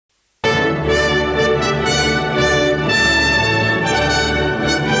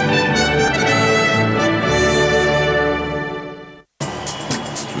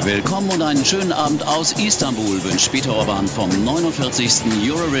Willkommen und einen schönen Abend aus Istanbul wünscht Peter Orban vom 49.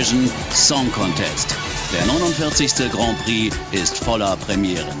 Eurovision Song Contest. Der 49. Grand Prix ist voller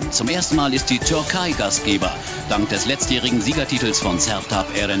Premieren. Zum ersten Mal ist die Türkei Gastgeber, dank des letztjährigen Siegertitels von Sertab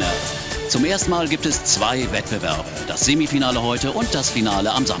Erener. Zum ersten Mal gibt es 2 Wettbewerbe, das Semifinale heute und das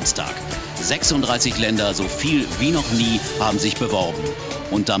Finale am Samstag. 36 Länder, so viel wie noch nie, haben sich beworben.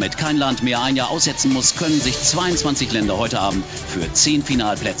 Und damit kein Land mehr ein Jahr aussetzen muss, können sich 22 Länder heute Abend für 10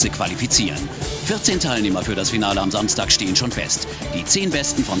 Finalplätze qualifizieren. 14 Teilnehmer für das Finale am Samstag stehen schon fest. Die 10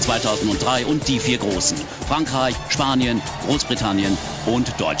 Besten von 2003 und die 4 Großen. Frankreich, Spanien, Großbritannien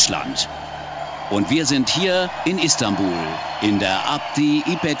und Deutschland. Und wir sind hier in Istanbul, in der Abdi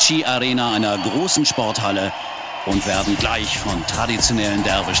İpekçi Arena, einer großen Sporthalle, und werden gleich von traditionellen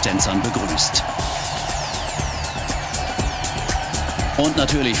Derwisch-Tänzern begrüßt. Und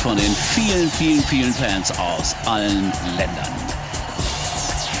natürlich von den vielen Fans aus allen Ländern.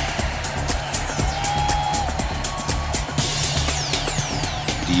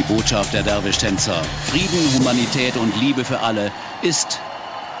 Die Botschaft der Derwisch-Tänzer, Frieden, Humanität und Liebe für alle, ist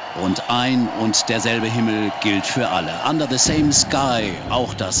und ein und derselbe Himmel gilt für alle. Under the same sky,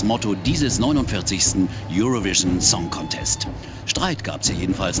 auch das Motto dieses 49. Eurovision Song Contest. Streit gab es hier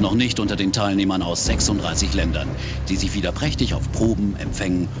jedenfalls noch nicht unter den Teilnehmern aus 36 Ländern, die sich wieder prächtig auf Proben,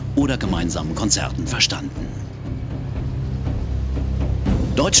 Empfängen oder gemeinsamen Konzerten verstanden.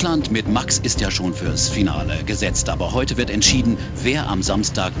 Deutschland mit Max ist ja schon fürs Finale gesetzt, aber heute wird entschieden, wer am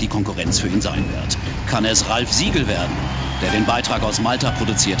Samstag die Konkurrenz für ihn sein wird. Kann es Ralf Siegel werden, der den Beitrag aus Malta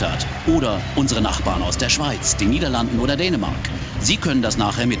produziert hat, oder unsere Nachbarn aus der Schweiz, den Niederlanden oder Dänemark? Sie können das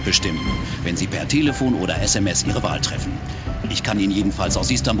nachher mitbestimmen, wenn Sie per Telefon oder SMS Ihre Wahl treffen. Ich kann Ihnen jedenfalls aus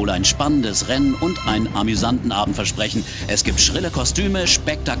Istanbul ein spannendes Rennen und einen amüsanten Abend versprechen. Es gibt schrille Kostüme,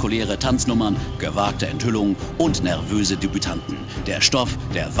 spektakuläre Tanznummern, gewagte Enthüllungen und nervöse Debütanten. Der Stoff,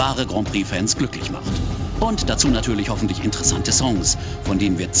 der wahre Grand Prix-Fans glücklich macht. Und dazu natürlich hoffentlich interessante Songs, von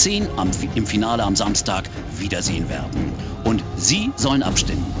denen wir 10 im Finale am Samstag wiedersehen werden. Und Sie sollen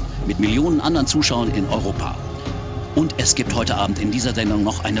abstimmen, mit Millionen anderen Zuschauern in Europa. Und es gibt heute Abend in dieser Sendung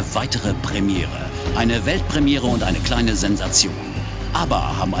noch eine weitere Premiere. Eine Weltpremiere und eine kleine Sensation.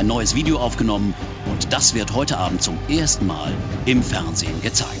 ABBA haben ein neues Video aufgenommen und das wird heute Abend zum ersten Mal im Fernsehen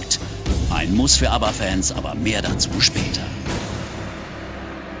gezeigt. Ein Muss für ABBA-Fans, aber mehr dazu später.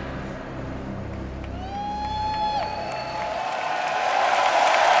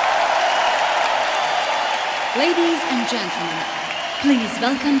 Ladies and gentlemen, please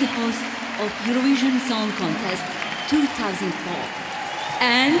welcome the host of Eurovision Song Contest 2004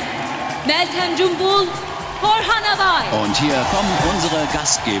 and Meltem Cumbul, Korhan Abay. Und hier kommen unsere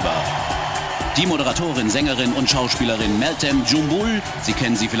Gastgeber. Die Moderatorin, Sängerin und Schauspielerin Meltem Cumbul. Sie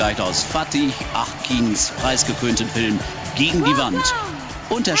kennen sie vielleicht aus Fatih Akins preisgekrönten Film Gegen die Wand.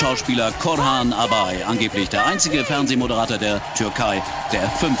 Und der Schauspieler Korhan Abay, angeblich der einzige Fernsehmoderator der Türkei, der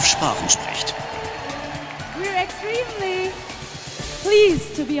 5 Sprachen spricht. We're extremely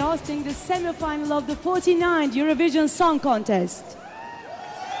pleased to be hosting the semifinal of the 49th Eurovision Song Contest.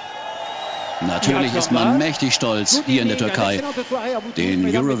 Natürlich ist man mächtig stolz, hier in der Türkei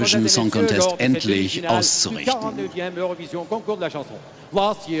den Eurovision Song Contest endlich auszurichten.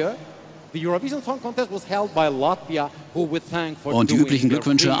 Und die üblichen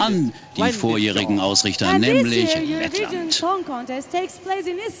Glückwünsche an die vorjährigen Ausrichter, nämlich Lettland. Song Contest takes place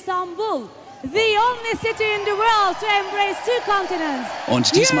in Istanbul. The only city in the world to embrace 2 continents.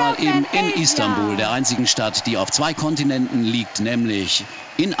 Und diesmal eben in Istanbul, der einzigen Stadt, die auf 2 Kontinenten liegt, nämlich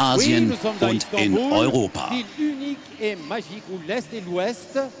in Asien und in Europa.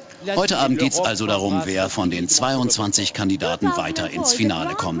 Heute Abend geht es also darum, wer von den 22 Kandidaten weiter ins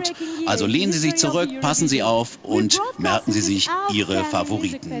Finale kommt. Also lehnen Sie sich zurück, passen Sie auf und merken Sie sich Ihre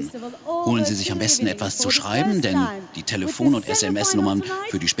Favoriten. Holen Sie sich am besten etwas zu schreiben, denn die Telefon- und SMS-Nummern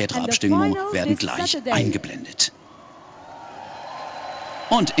für die spätere Abstimmung werden gleich eingeblendet.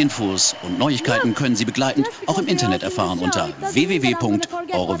 Und Infos und Neuigkeiten können Sie begleitend auch im Internet erfahren unter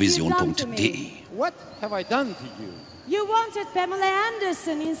www.eurovision.de. You wanted Pamela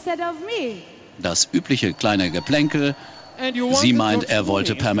Anderson instead of me. Das übliche kleine Geplänkel. Sie meint, er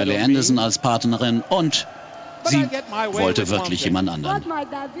wollte Pamela Anderson als Partnerin und sie wollte wirklich jemand anderen.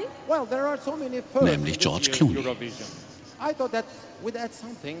 Nämlich George Clooney.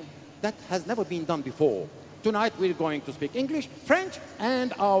 Tonight we're going to speak English, French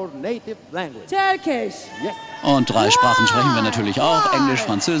and our native language. Turkish. Yes. Und 3 Sprachen sprechen wir natürlich auch, Englisch,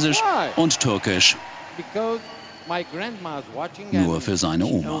 Französisch und Türkisch. Because my grandma is watching Nur für seine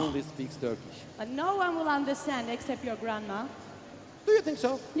and she Oma. only speaks Turkish. But no one will understand except your grandma. Do you think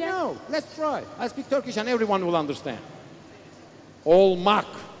so? Yeah. No, let's try. I speak Turkish and everyone will understand. Olmak.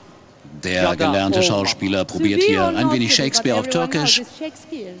 Der gelernte Schauspieler probiert hier ein wenig Shakespeare auf Türkisch.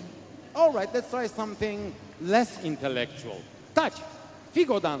 All right, let's try something less intellectual. Touch.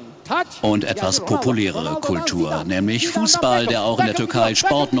 Und etwas populärere Kultur, nämlich Fußball, der auch in der Türkei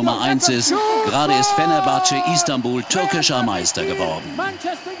Sport Nummer 1 ist. Gerade ist Fenerbahce Istanbul türkischer Meister geworden.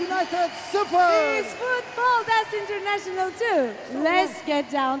 Manchester United Super! It's football, that's international too. Let's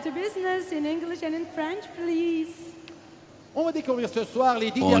get down to business in English and in French, please. Und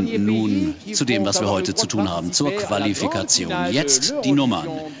nun zu dem, was wir heute zu tun haben, zur Qualifikation. Jetzt die Nummern.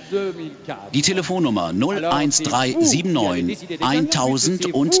 Die Telefonnummer 01379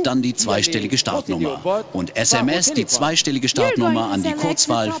 1000 und dann die zweistellige Startnummer. Und SMS die zweistellige Startnummer an die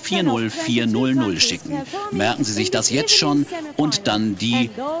Kurzwahl 40400 schicken. Merken Sie sich das jetzt schon und dann die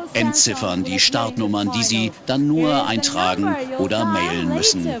Endziffern, die Startnummern, die Sie dann nur eintragen oder mailen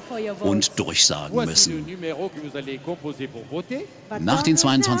müssen und durchsagen müssen. Nach den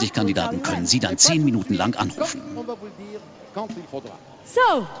 22 Kandidaten können Sie dann 10 Minuten lang anrufen.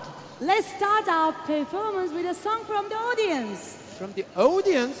 So, let's start our performance with a song from the audience. From the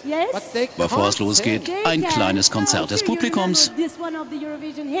audience? Yes. Bevor es losgeht, ein kleines Konzert des Publikums. This one of the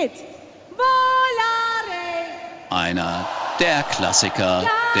Eurovision hit. Volare. Einer der Klassiker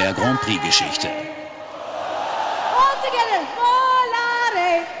der Grand Prix-Geschichte. All together.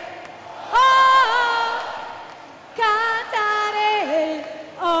 Volare. Oh, cantare.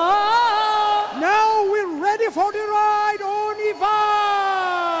 Oh. Now we're ready for the ride, Univa!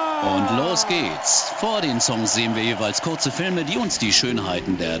 Und los geht's. Vor den Songs sehen wir jeweils kurze Filme, die uns die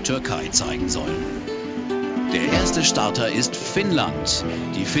Schönheiten der Türkei zeigen sollen. Der erste Starter ist Finnland.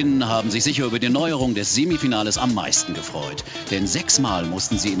 Die Finnen haben sich sicher über die Neuerung des Semifinales am meisten gefreut. Denn 6-mal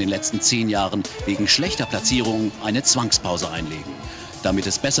mussten sie in den letzten 10 Jahren wegen schlechter Platzierungen eine Zwangspause einlegen. Damit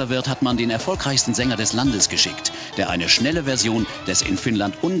es besser wird, hat man den erfolgreichsten Sänger des Landes geschickt, der eine schnelle Version des in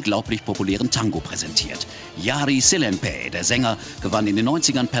Finnland unglaublich populären Tango präsentiert. Jari Sillanpää, der Sänger, gewann in den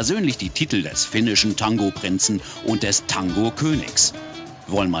 90ern persönlich die Titel des finnischen Tango-Prinzen und des Tango-Königs.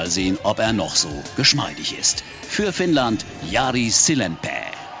 Wollen mal sehen, ob er noch so geschmeidig ist. Für Finnland, Jari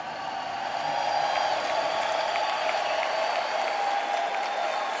Sillanpää.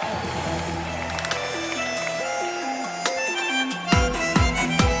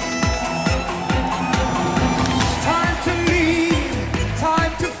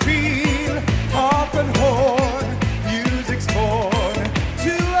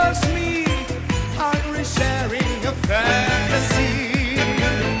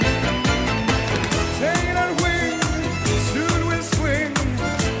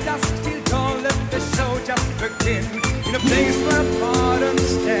 In a place where pardons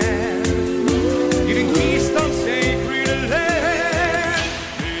stand, giving peace on sacred land.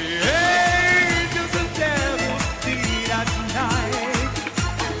 The angels and devils meet at night.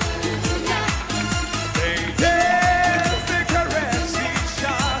 They dance, they caress each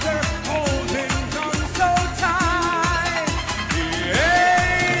other, holding on so tight. The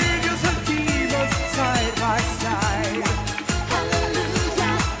angels and demons side by side.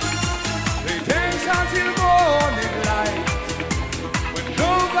 They dance until morning light, when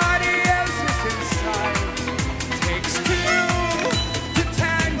nobody else is in sight. Takes two to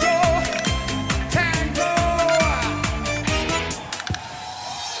tango, tango.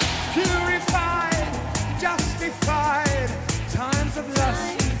 Purified, justified, times of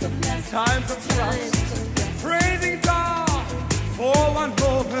lust, times of trust. Praising God for one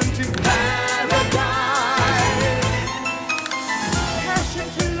moment in paradise. Passion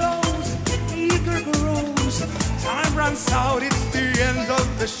flows, eager grows. Time runs out, it's the end of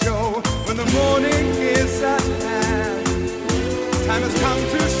the show. When the morning is at hand, time has come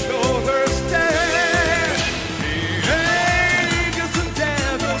to show her stand. The angels and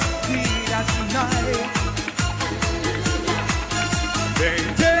devils meet at night. They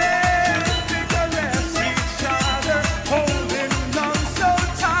dance, they caress each other, holding on so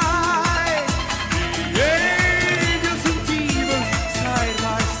tight. The angels and demons side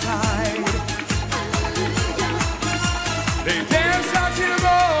by side. They dance out till the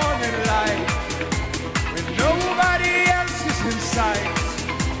morning light, when nobody else is in sight.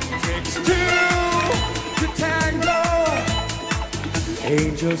 Takes two to tango.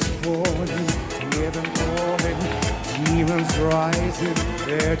 Angels falling, heaven falling, demons rising,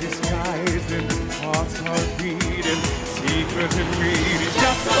 they're disguising, hearts are beating, secret and reading,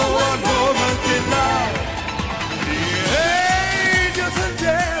 just for one moment in love. The angels and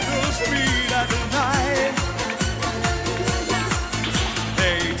devils meet at night.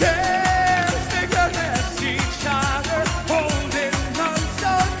 They dance, they caress each other, holding on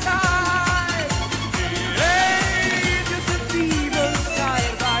so tight. The angels and demons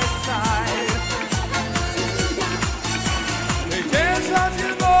side by side.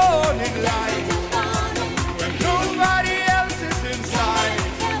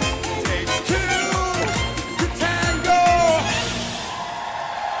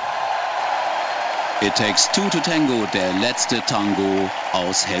 Takes Two to Tango, der letzte Tango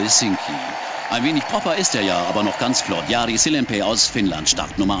aus Helsinki. Ein wenig Popper ist er ja, aber noch ganz flott. Jari Sillanpää aus Finnland,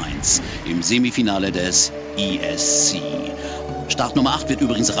 Start Nummer 1 im Semifinale des ESC. Start Nummer 8 wird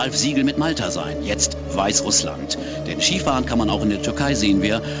übrigens Ralf Siegel mit Malta sein. Jetzt Weißrussland. Denn Skifahren kann man auch in der Türkei, sehen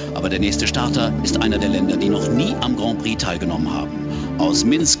wir. Aber der nächste Starter ist einer der Länder, die noch nie am Grand Prix teilgenommen haben. Aus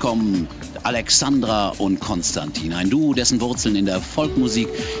Minsk kommen Alexandra und Konstantin. Ein Duo, dessen Wurzeln in der Folkmusik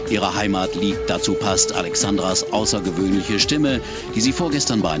ihrer Heimat liegt. Dazu passt Alexandras außergewöhnliche Stimme, die sie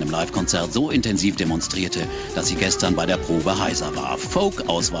vorgestern bei einem Live-Konzert so intensiv demonstrierte, dass sie gestern bei der Probe heiser war. Folk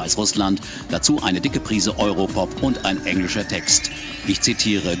aus Weißrussland, dazu eine dicke Prise Europop und ein englischer Text. Ich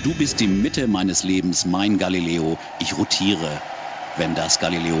zitiere: Du bist die Mitte meines Lebens, mein Galileo. Ich rotiere, wenn das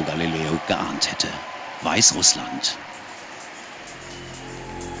Galileo geahnt hätte. Weißrussland.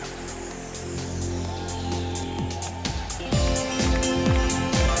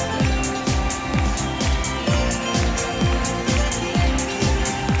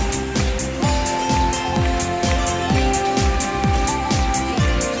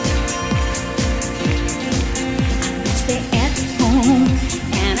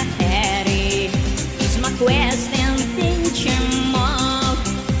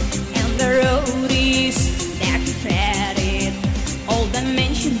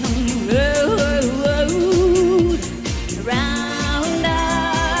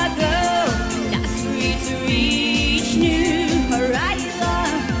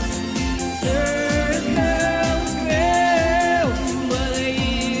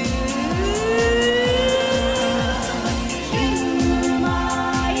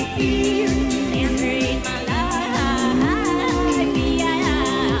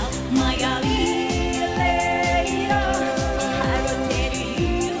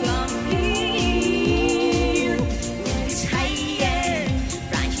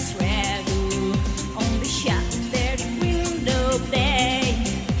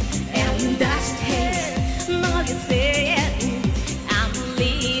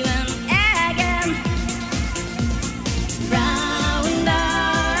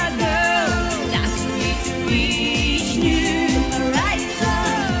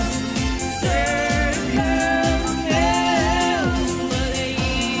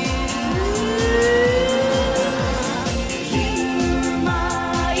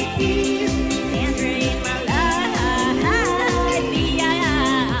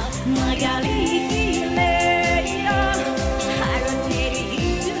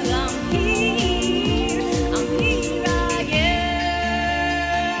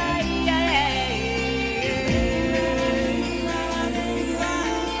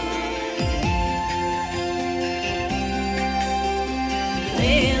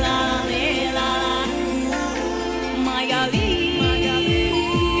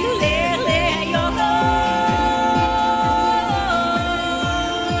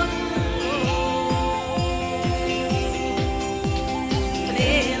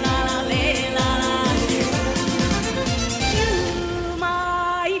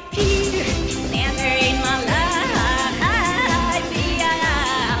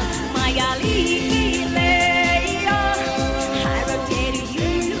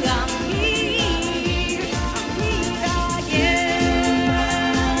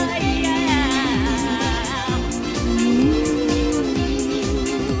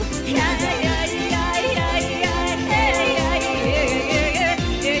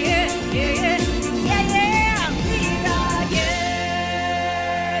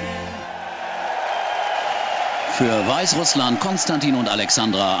 Für Weißrussland Konstantin und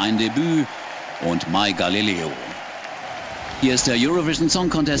Alexandra ein Debüt und My Galileo. Hier ist der Eurovision Song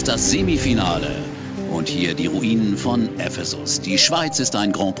Contest, das Semifinale. Und hier die Ruinen von Ephesus. Die Schweiz ist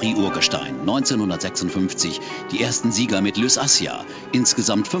ein Grand Prix Urgestein. 1956 die ersten Sieger mit Lusatia.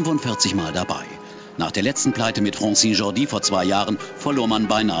 Insgesamt 45 Mal dabei. Nach der letzten Pleite mit Francine Jordi vor 2 Jahren verlor man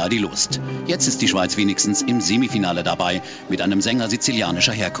beinahe die Lust. Jetzt ist die Schweiz wenigstens im Semifinale dabei mit einem Sänger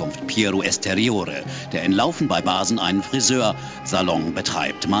sizilianischer Herkunft, Piero Esteriore, der in Laufen bei Basen einen Friseursalon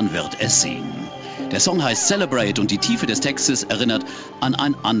betreibt. Man wird es sehen. Der Song heißt Celebrate und die Tiefe des Textes erinnert an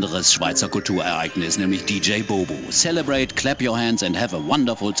ein anderes Schweizer Kulturereignis, nämlich DJ Bobo. Celebrate, clap your hands and have a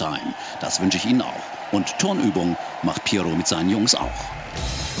wonderful time. Das wünsche ich Ihnen auch. Und Turnübung macht Piero mit seinen Jungs auch.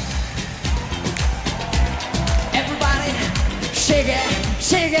 Shake it,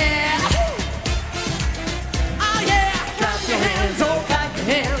 shake it. Oh yeah, clap your hands, oh clap your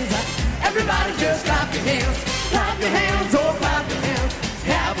hands. Everybody just clap your hands. Clap your hands, oh clap your hands.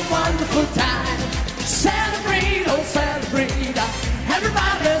 Have a wonderful time. Celebrate, oh celebrate.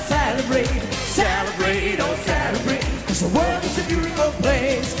 Everybody celebrate. Celebrate, oh celebrate. 'Cause the world is a beautiful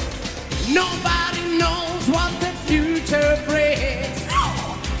place. Nobody knows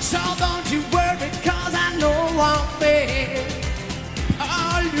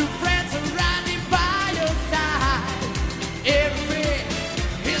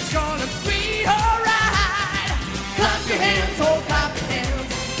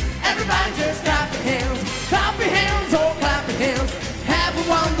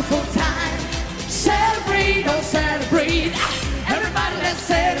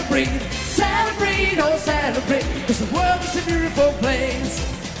celebrate, celebrate, oh celebrate, 'cause the world is a beautiful place.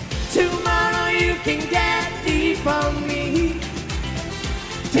 Tomorrow you can get deep on me.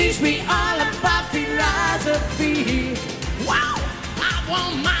 Teach me all about philosophy. Wow, I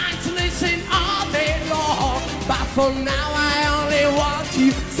won't mind to listen all day long, but for now I only want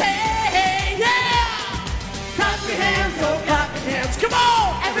to say, yeah. Clap your hands, oh clap your hands. Come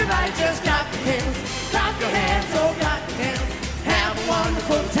on, everybody just clap your hands. Clap your hands, oh clap your hands. Have a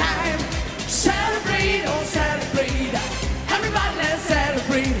wonderful time. Celebrate, oh celebrate. Everybody let's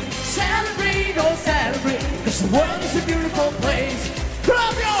celebrate. Celebrate, oh celebrate. 'Cause the world is a beautiful place.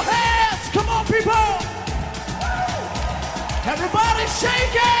 Clap your hands, come on people. Everybody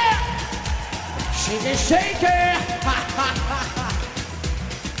shake it. Shake it, shake it.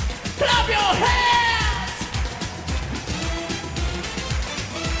 Clap your hands.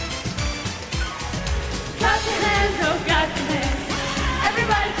 Clap your hands, oh clap your hands.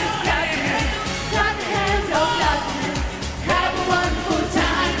 Everybody just clap your hands. Clap your hands, oh clap your hands. Have a wonderful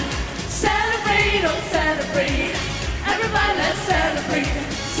time. Celebrate, oh celebrate. Everybody let's celebrate.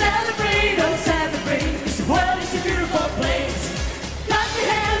 Celebrate, oh celebrate. 'Cause the world is a beautiful place. Clap your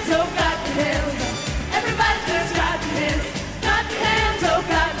hands, oh clap your hands. Everybody just clap your hands. Clap your hands, oh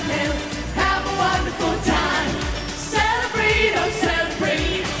clap your hands. Have a wonderful time. Celebrate, oh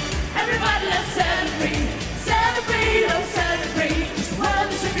celebrate. Everybody let's celebrate. Celebrate, oh celebrate. 'Cause the world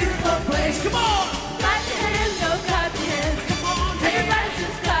is a beautiful place. Come on. Clap your hands, oh clap your hands. Come on, Everybody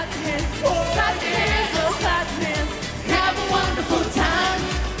just clap your hands. Clap your hands, oh clap your hands. have a wonderful time.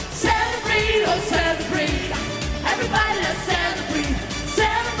 Celebrate, oh celebrate. Everybody let's celebrate.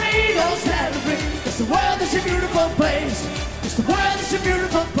 Celebrate, oh celebrate. 'Cause the world is a beautiful place. 'Cause the world is a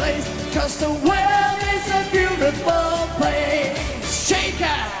beautiful place. 'Cause the world is a beautiful place. Shake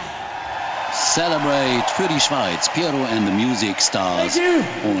it! Celebrate für die Schweiz, Piero and the Music Stars.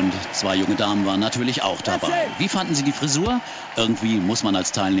 Und 2 junge Damen waren natürlich auch dabei. Wie fanden Sie die Frisur? Irgendwie muss man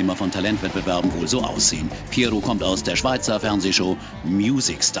als Teilnehmer von Talentwettbewerben wohl so aussehen. Piero kommt aus der Schweizer Fernsehshow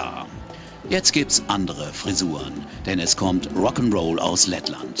Music Star. Jetzt gibt's andere Frisuren, denn es kommt Rock'n'Roll aus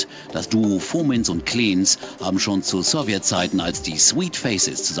Lettland. Das Duo Fomins und Kleens haben schon zu Sowjetzeiten als die Sweet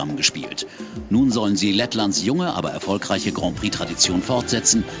Faces zusammengespielt. Nun sollen sie Lettlands junge, aber erfolgreiche Grand Prix-Tradition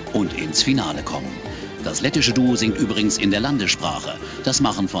fortsetzen und ins Finale kommen. Das lettische Duo singt übrigens in der Landessprache. Das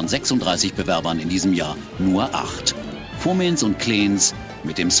machen von 36 Bewerbern in diesem Jahr nur 8. Fomins und Kleens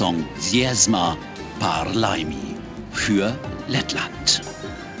mit dem Song Zjesma Parlaimi für Lettland.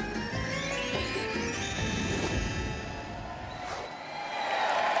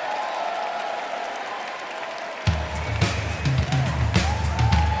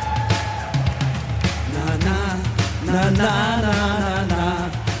 Na na na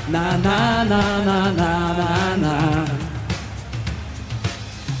na na na na na na na.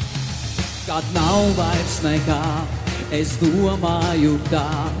 Kad nav vairs nekā, es domāju tā.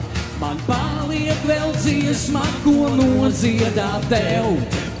 Man paliek vēl dziesma, ko nodziedāt tev.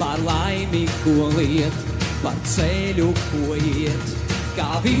 Par laimi, ko liet, par ceļu, ko iet.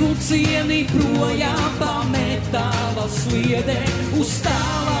 Kā vilcieni projām pa metāla sliedē, uz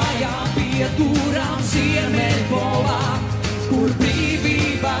tālajām pieturām Ziemeļpolā, kur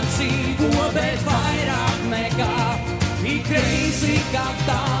brīvībā dzīvo, bet vairāk nekā. Ikreizi, kā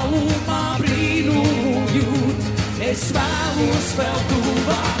tālumā brīnumu jūt, es vēlos vēl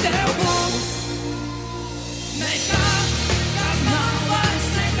tuvāk tev būt. Nekā, kad nav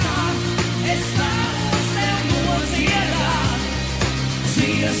vairs nekā, es vēlos tev nodziedāt.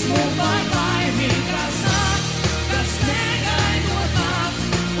 Dziesmu par laimīgās nāk, kas negaidot nāk,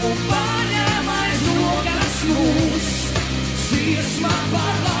 un paņem aiz rokas mūs. Dziesma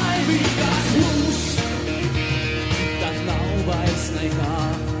par laimīgās mūs. Kad nav vairs nekā,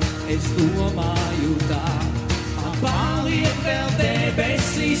 es domāju tā. Man paliek vēl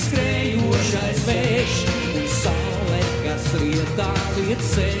debesīs skrejošais vējš, un saule, kas rietā liet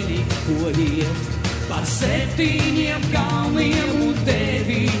ceļi, ko iet. Par 7 kalniem un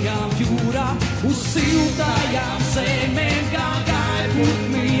 9 jūrām, uz siltajām zemēm, kā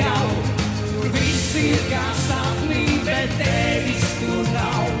gaiputni jau. Tur viss ir kā sapnī, bet tevis tur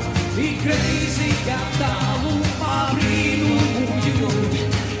nav. Ikreizi, kā tālumā brīnumu jūt,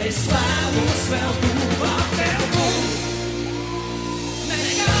 es vēlos vēl tuvāk tev būt.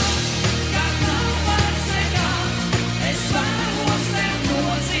 Nekā, kad nav vairs nekā, es vēlos tev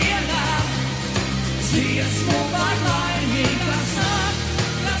nodziedāt. Dziesmu par laimīgās nāk,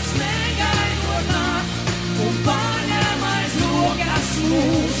 kas negaidot nāk, un paņem aiz rokas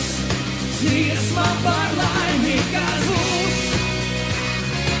mūs. Dziesma par laimīgās mūs.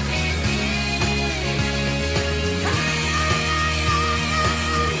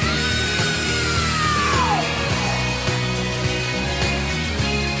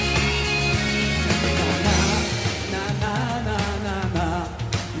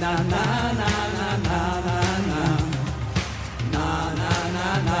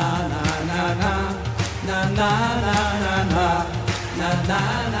 na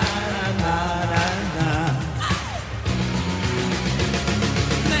na na na na.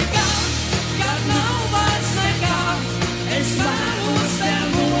 Negar, gar nav vairs nekā, es vēlos tev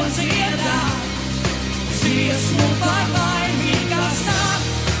noziedāt. Dziesmu par laimīgās nāk,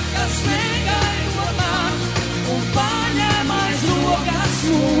 kas negaido nāk, un paņem aiz rokas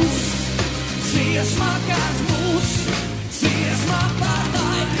mūs. Dziesmā, kas būs, dziesmā par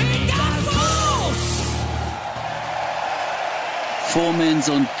laimīgās mūs. Fomens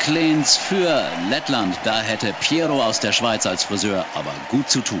und Kleins für Lettland. Da hätte Piero aus der Schweiz als Friseur aber gut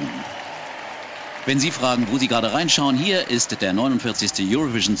zu tun. Wenn Sie fragen, wo Sie gerade reinschauen, hier ist der 49.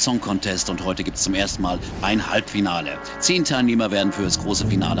 Eurovision Song Contest und heute gibt es zum ersten Mal ein Halbfinale. 10 Teilnehmer werden für das große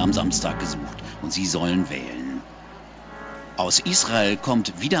Finale am Samstag gesucht und Sie sollen wählen. Aus Israel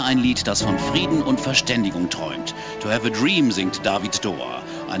kommt wieder ein Lied, das von Frieden und Verständigung träumt. To Have a Dream singt David Dor,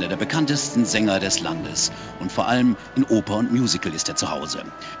 einer der bekanntesten Sänger des Landes. Und vor allem in Oper und Musical ist er zu Hause.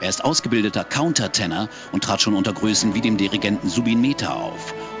 Er ist ausgebildeter Countertenor und trat schon unter Größen wie dem Dirigenten Zubin Mehta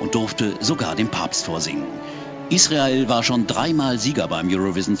auf und durfte sogar dem Papst vorsingen. Israel war schon 3-mal Sieger beim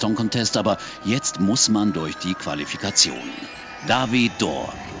Eurovision Song Contest, aber jetzt muss man durch die Qualifikation. David Dor.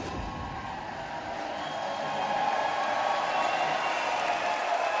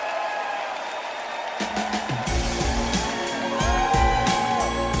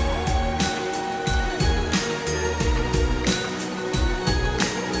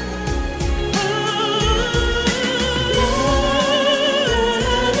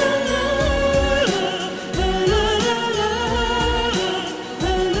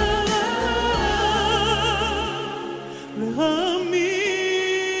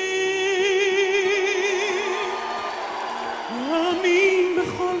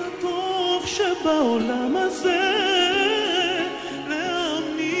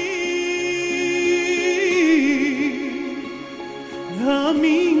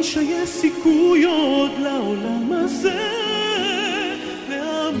 להאמין שיש סיכוי עוד לעולם הזה,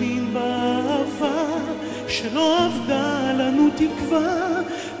 להאמין באהבה שלא עבדה לנו תקווה,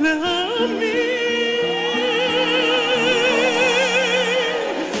 להאמין.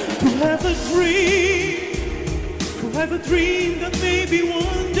 To have a dream, to have a dream that maybe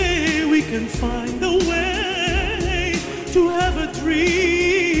one day we can find a way. To have a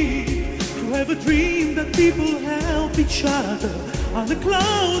dream, to have a dream that people help each other on a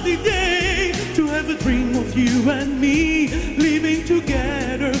cloudy day. To have a dream of you and me living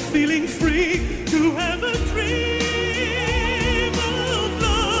together, feeling free. To have a dream of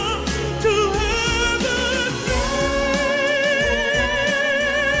love. To have a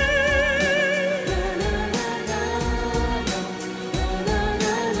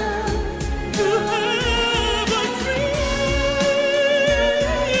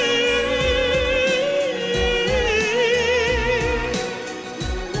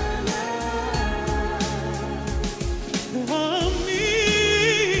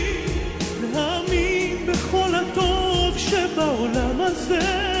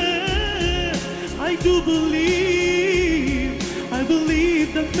I believe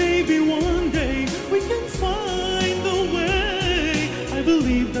that maybe one day we can find a way. I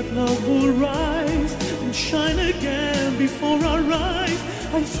believe that love will rise and shine again before our eyes.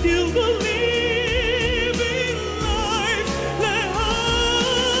 I still believe in life.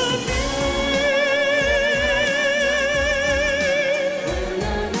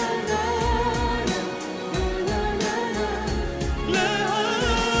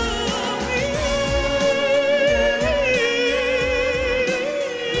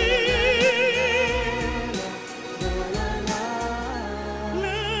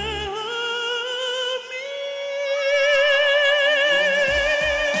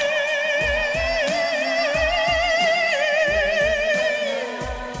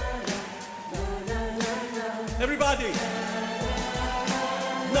 Everybody.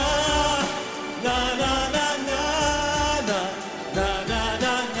 Na na na na na na na na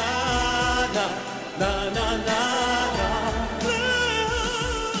na na na na na.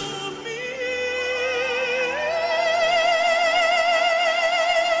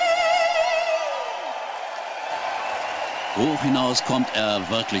 Hoch hinaus kommt er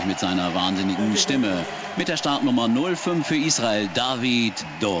wirklich mit seiner wahnsinnigen Stimme. Mit der Startnummer 05 für Israel, David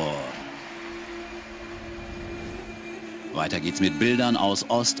Dor. Weiter geht's mit Bildern aus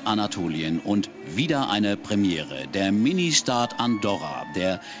Ostanatolien und wieder eine Premiere. Der Ministaat Andorra,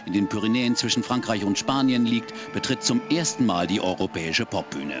 der in den Pyrenäen zwischen Frankreich und Spanien liegt, betritt zum ersten Mal die europäische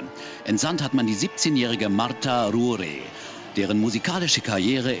Popbühne. Entsandt hat man die 17-jährige Marta Rure, deren musikalische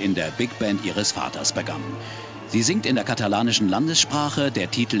Karriere in der Big Band ihres Vaters begann. Sie singt in der katalanischen Landessprache, der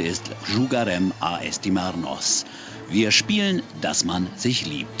Titel ist Jugarem a Estimarnos. Wir spielen, dass man sich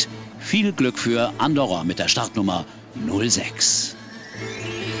liebt. Viel Glück für Andorra mit der Startnummer 06.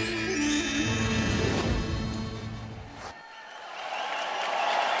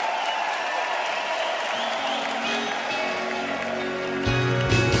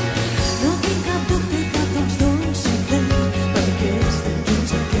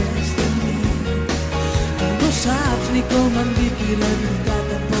 Ni com em dic i la veritat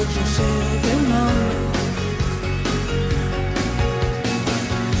tampoc jo sé el teu nom.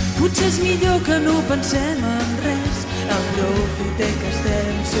 Potser és millor que no pensem en res, aprofitem que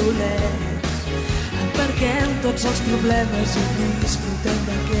estem solets, perquè amb tots els problemes i disfrutem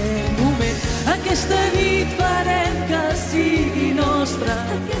d'aquest moment. Aquesta nit farem que sigui nostra,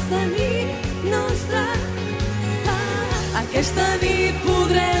 aquesta nit nostra. Aquesta nit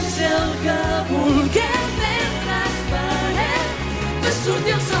podrem ser el que vulguem mentre esperem que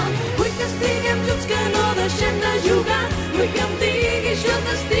surti el sol. Vull que estiguem junts, que no deixem de jugar. Vull que em diguis jo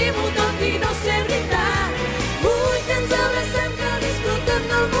t'estimo tot i no sé veritat. Vull que ens abracem, que disfrutem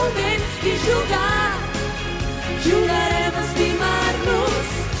del moment i jugar. Jugarem a estimar-nos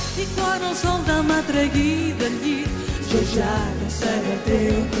i quan el sol demà tregui del llit jo ja no seré al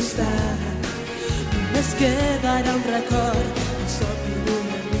teu costat. Només quedarà un record, un somni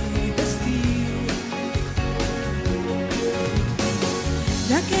d'una nit d'estiu.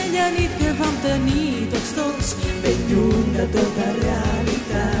 D'aquella nit que vam tenir tots dos, ben lluny de tota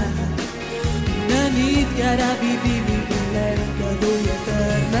realitat. Una nit que ara vivim i volem que duri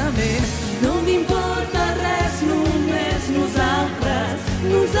eternament. No m'importa res, només nosaltres.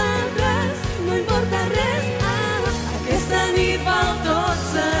 Nosaltres, no importa res. Aquesta nit val tot,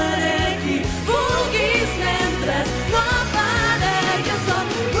 seré qui vulguis mentre no parella som.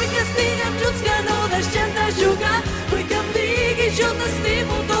 Vull que estiguem junts, que no deixem de jugar. Vull que em diguis jo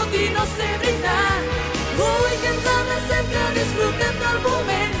t'estimo tot i no sé veritat. Vull que ens abracem, que disfrutem del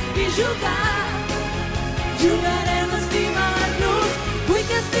moment i jugar. Jugarem a estimar-nos. Vull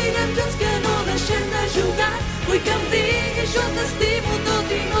que estiguem junts, que no deixem de jugar. Vull que em diguis jo t'estimo tot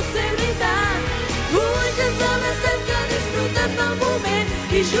i no sé veritat. Vull que ens abracem, que disfrutem del moment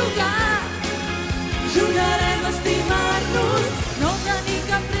i jugar. Jugarem a estimar-nos. No tenim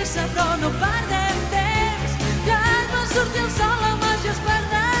cap pressa però no perdem temps. Quan no surti el sol la màgia es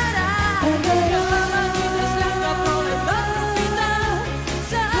perdrà. Que la nit és llarga però l'hem d'aprofitar.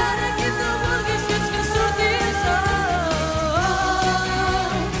 Serà qui tu vulguis fins que surti el sol.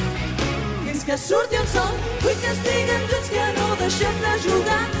 Fins que surti el sol. Vull que estiguem junts, que no deixem de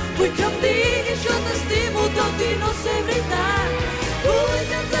jugar. Vull que em diguis jo t'estimo tot i no sé veritat. Vull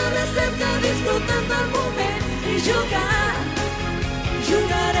que ens abracem, que disfrutem del moment i jugar.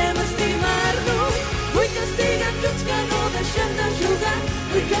 Jugarem a estimar-nos. Vull que estiguem junts, que no deixem de jugar.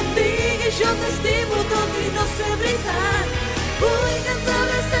 Vull que em diguis jo t'estimo tot i no sé veritat. Vull que ens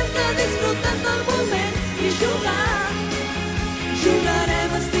abracem, que disfrutem del moment i jugar. Jugarem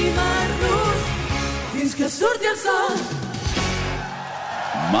a estimar-nos fins que surti el sol.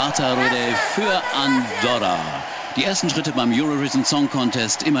 Marta Rode für Andorra. Die ersten Schritte beim Eurovision Song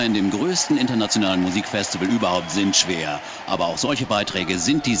Contest, immerhin dem größten internationalen Musikfestival überhaupt, sind schwer. Aber auch solche Beiträge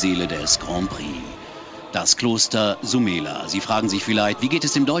sind die Seele des Grand Prix. Das Kloster Sumela. Sie fragen sich vielleicht, wie geht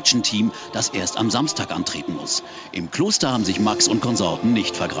es dem deutschen Team, das erst am Samstag antreten muss? Im Kloster haben sich Max und Konsorten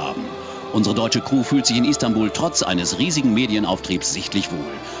nicht vergraben. Unsere deutsche Crew fühlt sich in Istanbul trotz eines riesigen Medienauftriebs sichtlich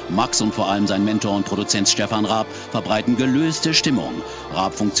wohl. Max und vor allem sein Mentor und Produzent Stefan Raab verbreiten gelöste Stimmung.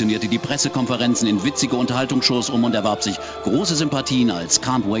 Raab funktionierte die Pressekonferenzen in witzige Unterhaltungsshows und erwarb sich große Sympathien, als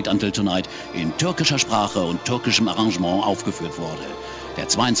Can't Wait Until Tonight in türkischer Sprache und türkischem Arrangement aufgeführt wurde. Der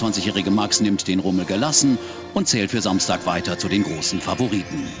 22-jährige Max nimmt den Rummel gelassen und zählt für Samstag weiter zu den großen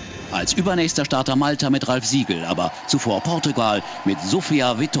Favoriten. Als übernächster Starter Malta mit Ralf Siegel, aber zuvor Portugal mit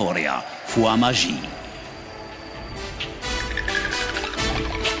Sofia Vitória vor Magie.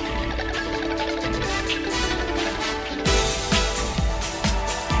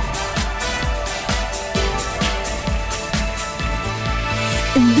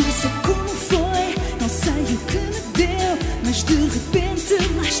 Não sei como foi, não sei o que me deu, mas de repente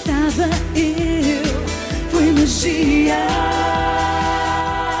lá estava eu. Foi magia,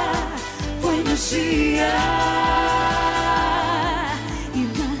 foi magia. E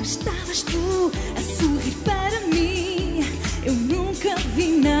lá estavas tu a sorrir para mim. Eu nunca vi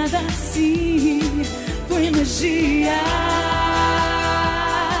nada assim. Foi magia,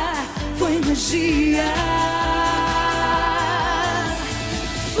 foi magia.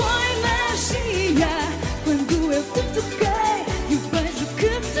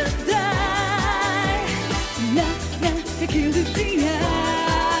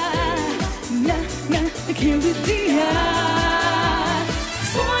 Naquele dia,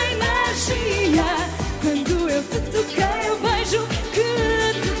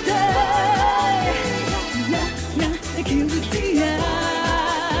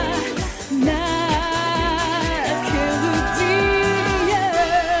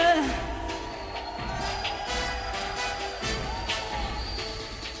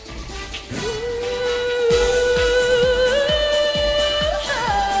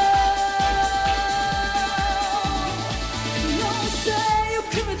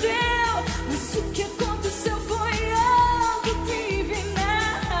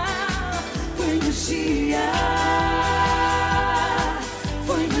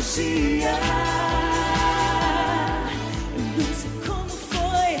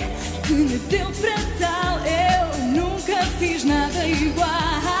 que me deu pra tal. Eu nunca fiz nada igual.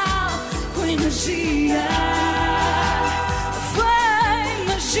 Foi magia, foi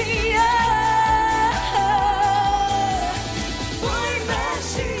magia. Foi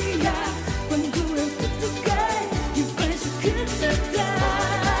magia quando eu te toquei e o beijo que te dei.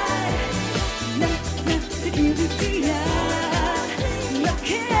 Naquele dia,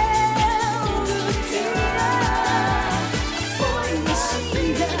 naquele dia. Foi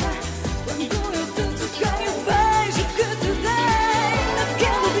magia quando eu te toquei e o beijo que te dei.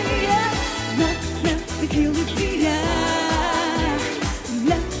 Naquele dia, naquele dia,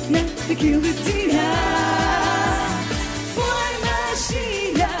 naquele dia. Foi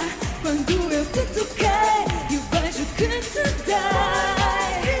magia quando eu te toquei e o beijo que te dei.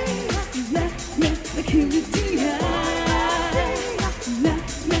 Naquele dia,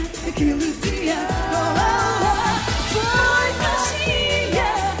 naquele dia. Foi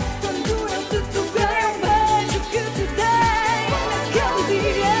magia quando eu te toquei e o beijo que te dei. Naquele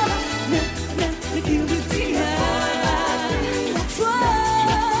dia, naquele dia. Foi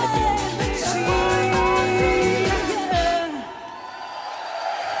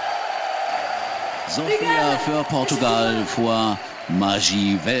Sofia für Portugal vor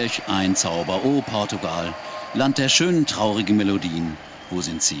Magie. Welch ein Zauber. Oh, Portugal. Land der schönen, traurigen Melodien. Wo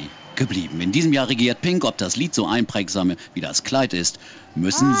sind sie geblieben? In diesem Jahr regiert Pink. Ob das Lied so einprägsam wie das Kleid ist,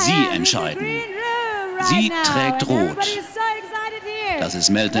 müssen Sie entscheiden. Sie trägt rot. Das ist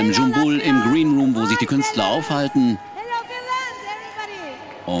Meltem Cumbul im Green Room, wo sich die Künstler aufhalten.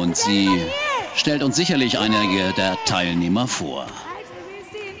 Und sie stellt uns sicherlich einige der Teilnehmer vor.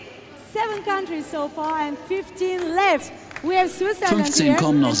 7 countries so far and 15 left. We have Switzerland 15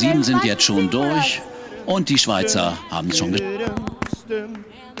 kommen, noch 7 sind jetzt schon durch. Und die Schweizer haben es schon geschafft.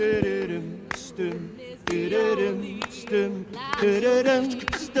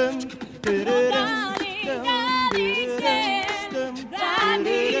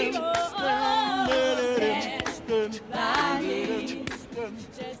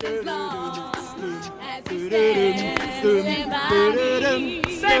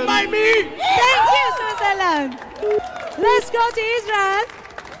 Stand by me! Thank you, Switzerland. Let's go to Israel.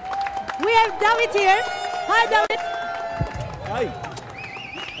 We have David here. Hi, David. Hi.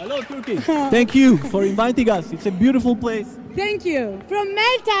 Hello, Turkey. Thank you for inviting us. It's a beautiful place. Thank you. From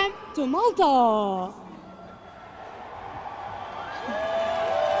Meltem to Malta.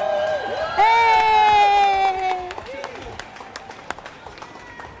 Hey!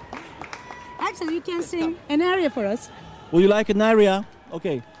 Actually, you can sing an aria for us. Would you like an aria?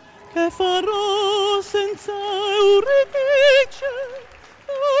 Okay. Che farò senza Euripice,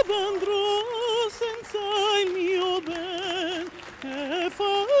 dove andrò senza il mio ben? Che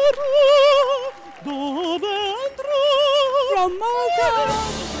farò, dove andrò? From Malta.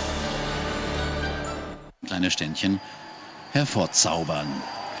 Kleine Ständchen hervorzaubern.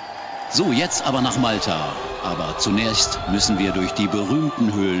 So, jetzt aber nach Malta. Aber zunächst müssen wir durch die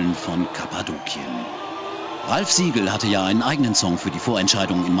berühmten Höhlen von Kappadokien. Ralf Siegel hatte ja einen eigenen Song für die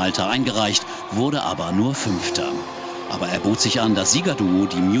Vorentscheidung in Malta eingereicht, wurde aber nur 5. Aber er bot sich an, das Siegerduo,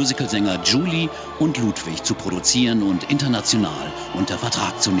 die Musicalsänger Julie und Ludwig, zu produzieren und international unter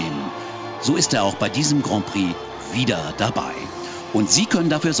Vertrag zu nehmen. So ist er auch bei diesem Grand Prix wieder dabei. Und Sie können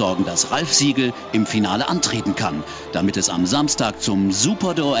dafür sorgen, dass Ralf Siegel im Finale antreten kann, damit es am Samstag zum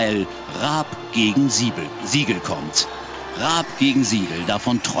Superduell Raab gegen Siegel kommt. Raab gegen Siegel,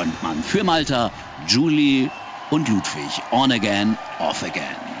 davon träumt man. Für Malta, Julie und Ludwig. On again, off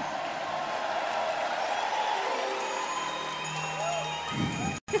again.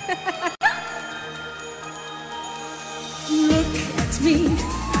 Look at me,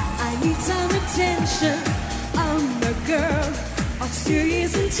 I need some attention. I'm a girl of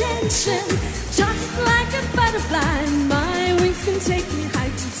serious intention. Just like a butterfly, my wings can take me high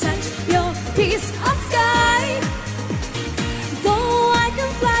to touch your piece of sky. Though I can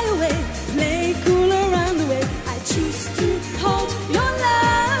fly away, play cool around the way, I choose to hold your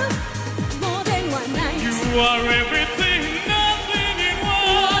love more than one night. You are everything, nothing in one.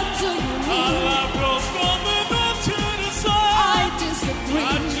 What do you mean? Our love grows from the north to the south. I disagree.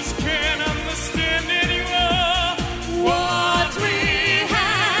 I just can't understand anymore what we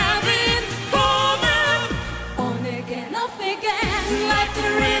have in common. On again, off again, like the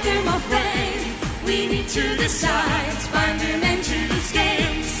rhythm of rain. We need to decide, find an end to this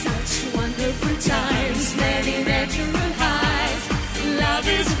game. Such wonderful times, many natural highs. Love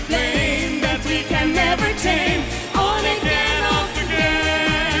is a flame that we can never tame. On again, off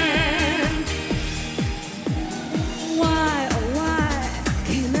again. Why, oh why,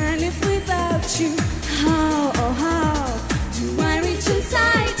 can I live without you? How, oh how, do I reach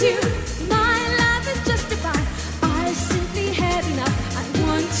inside you?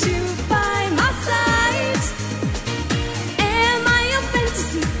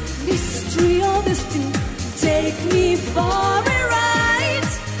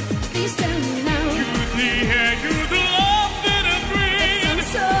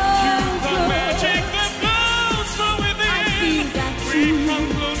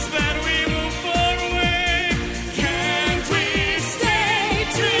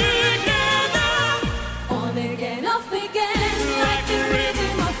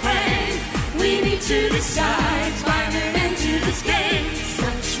 decide, find an end to this game.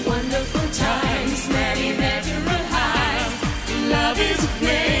 Such wonderful times, many natural highs. Love is a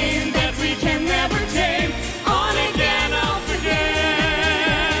flame that we can never tame. On again, off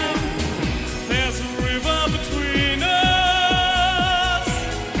again. There's a river between us,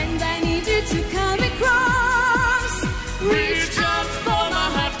 And I need you to come across. Reach out for my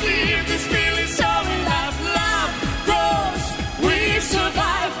heart, keep this feeling so alive. Love grows, we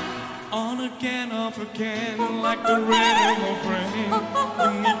survive. on again, off again, like the rhythm of rain. We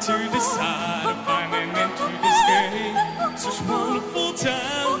need to decide, find an end to this game. Such wonderful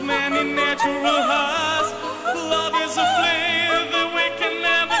times, many natural highs. Love is a flame that we can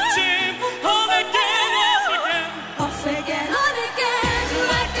never tame. On again, off again. Off again, on again,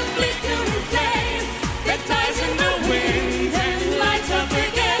 like a flickering flame that dies in the wind and lights up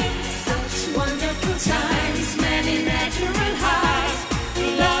again. Such wonderful times, many natural highs.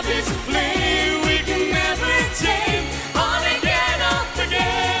 Love is a flame we can never tame. On again, off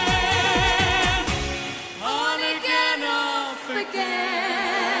again. On again, off again.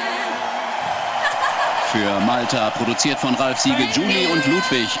 Für Malta, produziert von Ralf Siegel, Julie und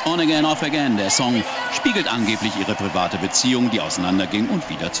Ludwig, On Again, Off Again. Der Song spiegelt angeblich ihre private Beziehung, die auseinanderging und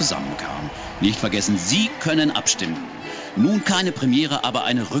wieder zusammenkam. Nicht vergessen, Sie können abstimmen. Nun keine Premiere, aber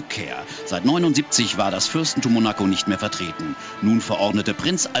eine Rückkehr. Seit 1979 war das Fürstentum Monaco nicht mehr vertreten. Nun verordnete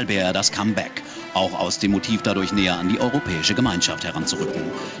Prinz Albert das Comeback. Auch aus dem Motiv, dadurch näher an die europäische Gemeinschaft heranzurücken.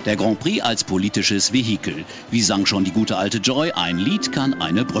 Der Grand Prix als politisches Vehikel. Wie sang schon die gute alte Joy, ein Lied kann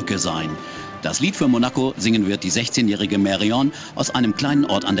eine Brücke sein. Das Lied für Monaco singen wird die 16-jährige Marion aus einem kleinen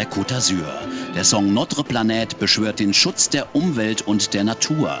Ort an der Côte d'Azur. Der Song Notre Planète beschwört den Schutz der Umwelt und der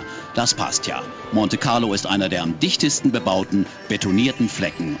Natur. Das passt ja. Monte Carlo ist einer der am dichtesten bebauten, betonierten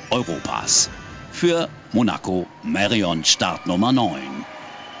Flecken Europas. Für Monaco, Marion, Startnummer 9.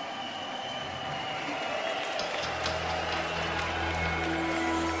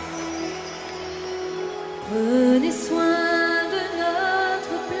 Prenez soin de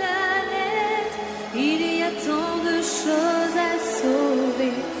notre planète, il y a tant de choses à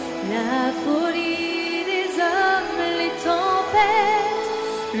sauver. La folie des hommes, les tempêtes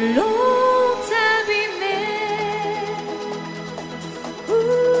l'ont abîmé. Ouh,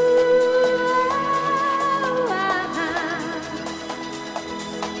 ah, ah,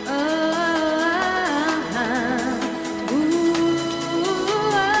 ah, ah, ah, ouh,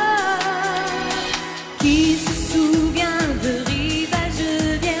 ah. Qui se souvient de rivages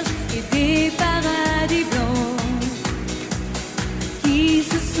vierges et des paradis blancs? Qui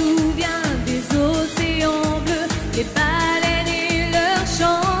se souvient des océans bleus, des baleines et leurs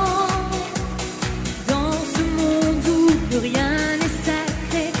chants?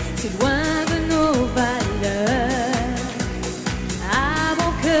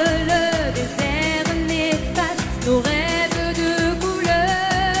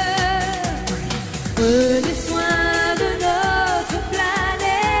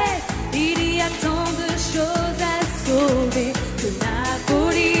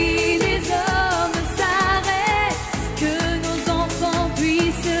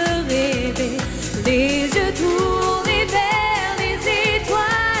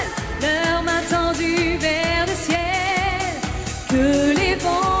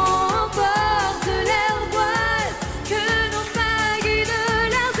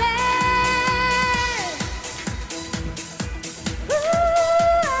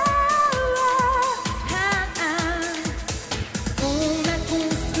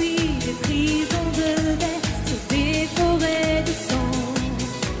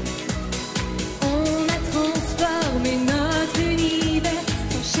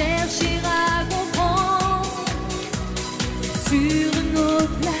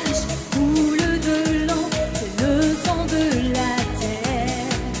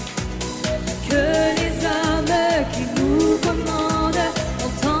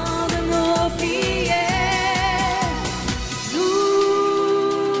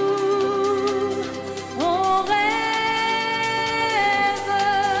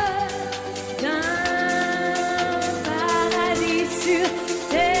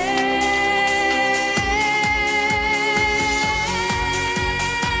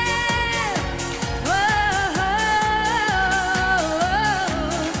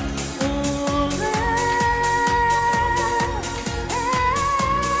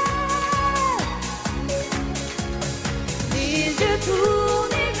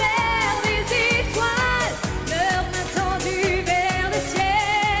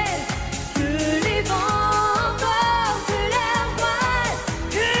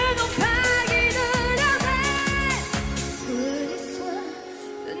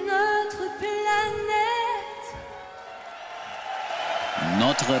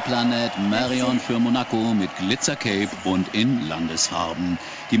 Planet, Marion für Monaco mit Glitzercape und in Landesfarben.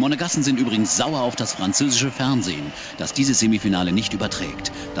 Die Monegassen sind übrigens sauer auf das französische Fernsehen, das dieses Semifinale nicht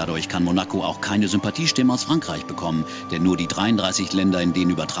überträgt. Dadurch kann Monaco auch keine Sympathiestimmen aus Frankreich bekommen, denn nur die 33 Länder, in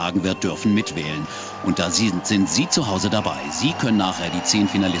denen übertragen wird, dürfen mitwählen. Und da sind Sie zu Hause dabei. Sie können nachher die 10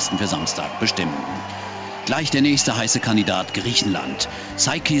 Finalisten für Samstag bestimmen. Gleich der nächste heiße Kandidat, Griechenland.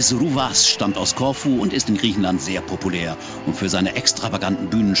 Sakis Rouvas stammt aus Korfu und ist in Griechenland sehr populär und für seine extravaganten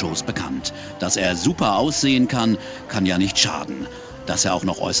Bühnenshows bekannt. Dass er super aussehen kann, kann ja nicht schaden. Dass er auch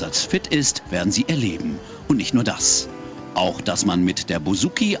noch äußerst fit ist, werden Sie erleben. Und nicht nur das. Auch, dass man mit der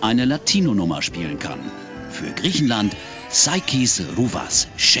Bouzouki eine Latino-Nummer spielen kann. Für Griechenland, Sakis Rouvas,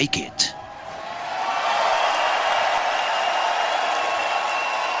 Shake It.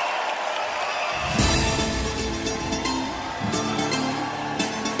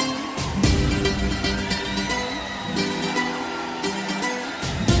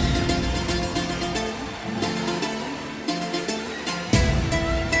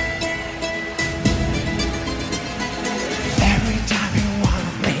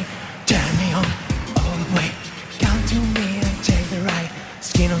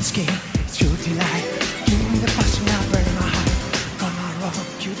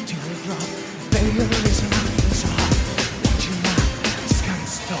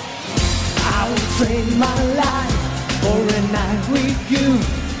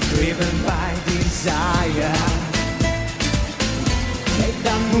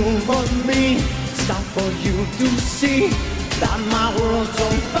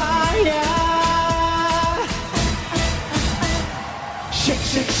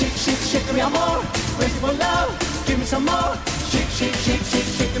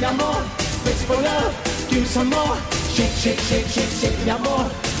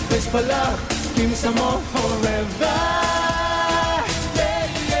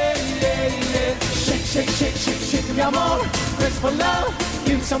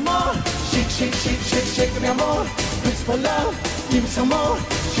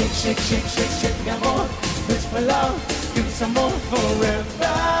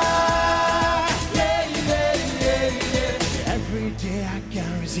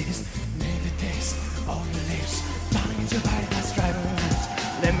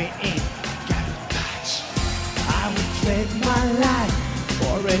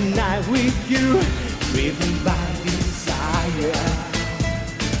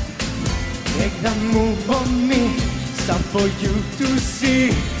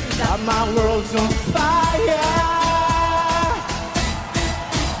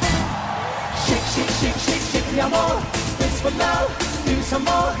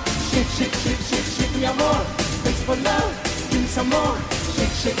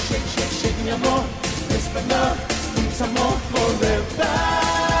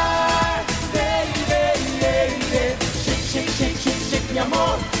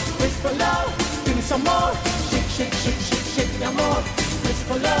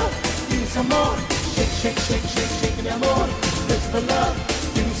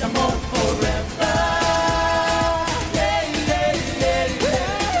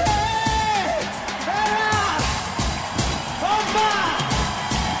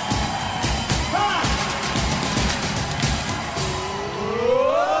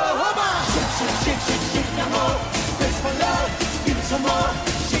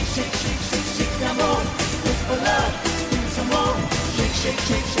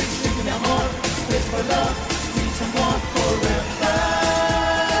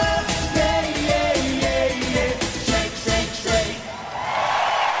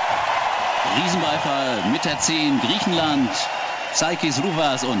 Riesenbeifall mit der 10 Griechenland, Sakis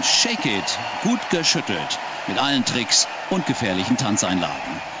Rouvas und Shake It, gut geschüttelt, mit allen Tricks und gefährlichen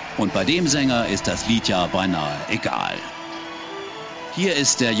Tanzeinlagen. Und bei dem Sänger ist das Lied ja beinahe egal. Hier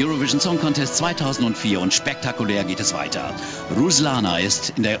ist der Eurovision Song Contest 2004 und spektakulär geht es weiter. Ruslana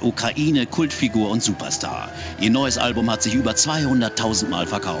ist in der Ukraine Kultfigur und Superstar. Ihr neues Album hat sich über 200.000 Mal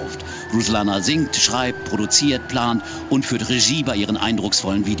verkauft. Ruslana singt, schreibt, produziert, plant und führt Regie bei ihren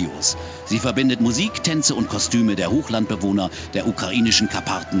eindrucksvollen Videos. Sie verbindet Musik, Tänze und Kostüme der Hochlandbewohner der ukrainischen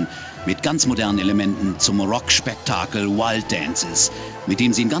Karpaten mit ganz modernen Elementen zum Rock-Spektakel Wild Dances, mit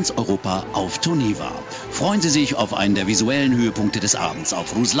dem sie in ganz Europa auf Tournee war. Freuen Sie sich auf einen der visuellen Höhepunkte des Abends,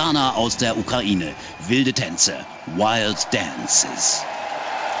 auf Ruslana aus der Ukraine. Wilde Tänze, Wild Dances.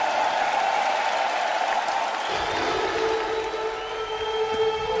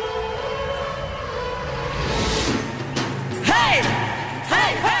 Hey!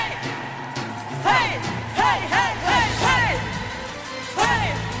 Hey, hey! Hey! Hey, hey, hey, hey!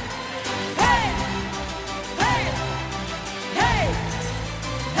 Hey! Hey! Hey! Hey!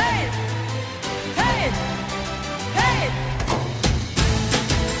 Hey!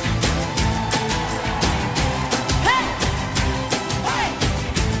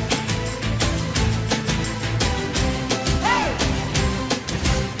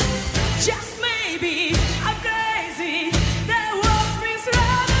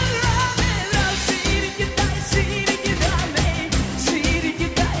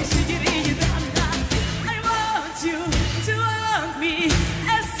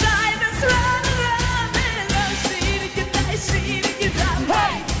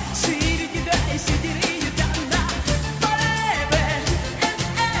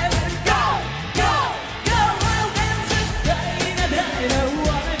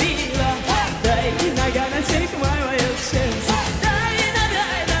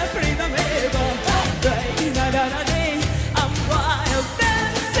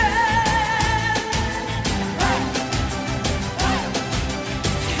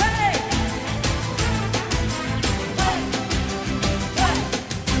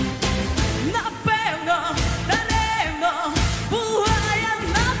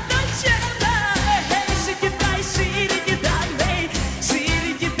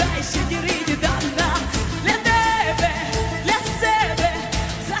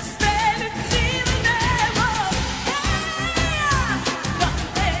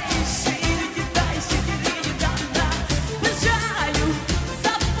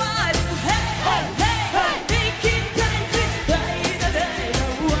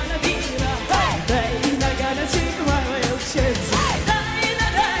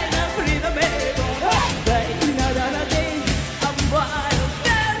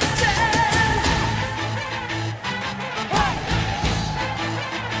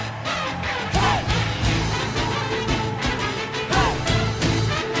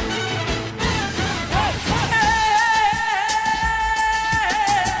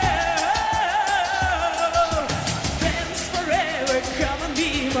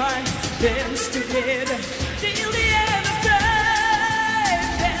 dance together till the end of time.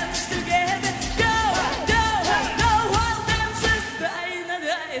 Dance together, go, go, go, wild dancers. I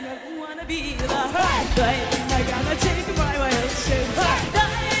wanna be the I gotta take my way.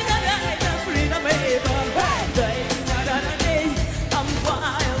 Freedom, baby. I'm wild dancing. I'm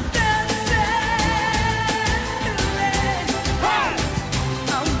wild dancing.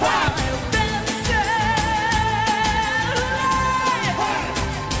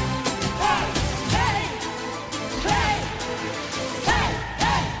 Hey, hey,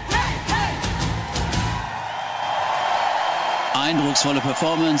 hey, hey, hey. Eindrucksvolle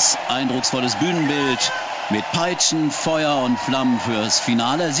Performance, eindrucksvolles Bühnenbild. Mit Peitschen, Feuer und Flammen fürs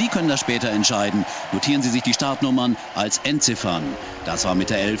Finale. Sie können das später entscheiden. Notieren Sie sich die Startnummern als Endziffern. Das war mit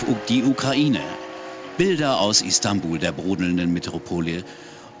der 11 die Ukraine. Bilder aus Istanbul, der brodelnden Metropole.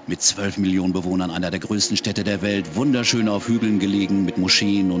 Mit 12 Millionen Bewohnern, einer der größten Städte der Welt. Wunderschön auf Hügeln gelegen, mit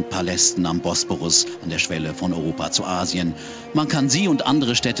Moscheen und Palästen am Bosporus, an der Schwelle von Europa zu Asien. Man kann sie und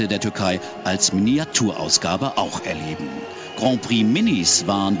andere Städte der Türkei als Miniaturausgabe auch erleben. Grand Prix Minis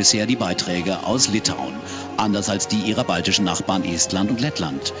waren bisher die Beiträge aus Litauen. Anders als die ihrer baltischen Nachbarn Estland und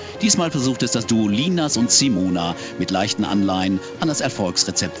Lettland. Diesmal versucht es das Duo Linas und Simona mit leichten Anleihen an das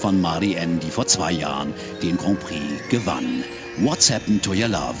Erfolgsrezept von Marianne, die vor 2 Jahren den Grand Prix gewann. What's Happened to Your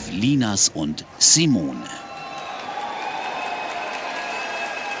Love? Linas und Simone.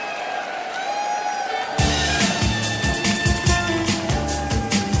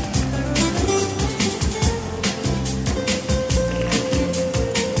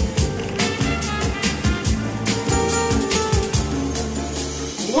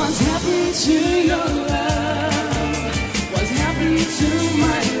 What's happened to your love? What's happened to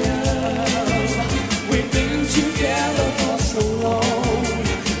my love? We've been together for so long,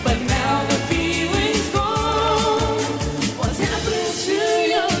 but now the feeling's gone. What's happened to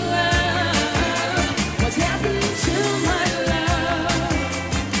your love? What's happened to my love?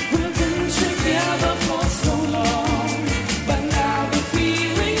 We've been together for so long, but now the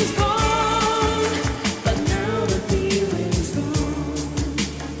feeling's gone. But now the feeling's gone.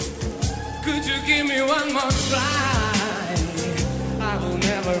 Could you give me one more try? I will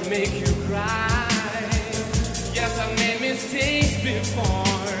never make you cry. Yes, I've made mistakes before.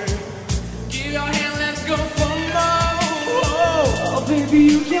 Give your hand, let's go for more. Oh, baby,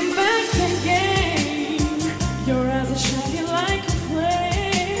 you came back again. Your eyes are shining like a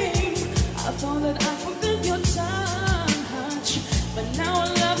flame. I thought that I forgot your touch, but now I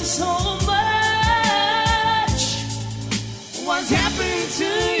love you so much. What's happened to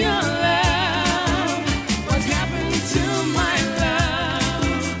your love? What's happened to my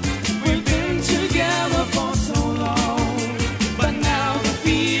love? We've been together for so long, but now the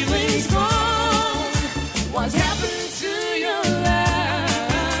feeling's gone. What's happened to your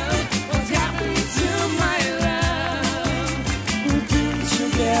love? What's happened to my love? We've been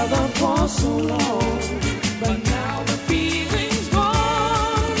together for so long, but now the feeling's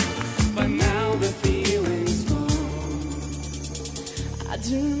gone. But now the feeling's gone. I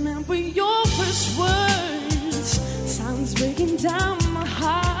do remember your first words, sounds breaking down my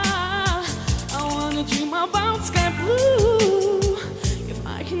heart. I wanna dream about sky blue, if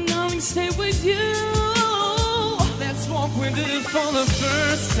I can only stay with you. Let's walk with it for the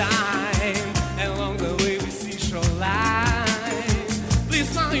first time, and along the way we see shoreline.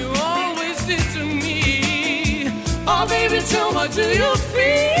 Please now you always did to me. Oh baby, tell what do you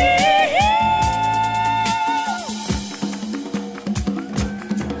feel?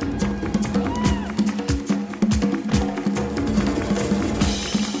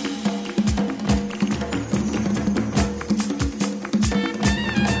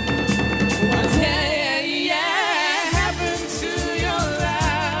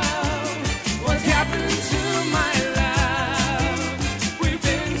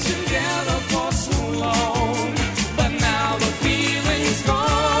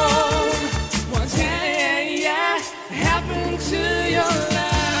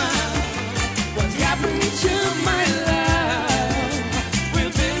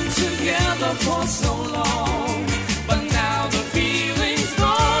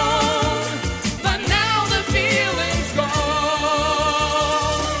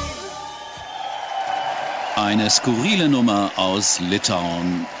 Eine skurrile Nummer aus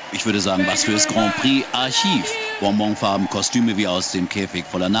Litauen. Ich würde sagen, was fürs Grand Prix Archiv. Bonbonfarben, Kostüme wie aus dem Käfig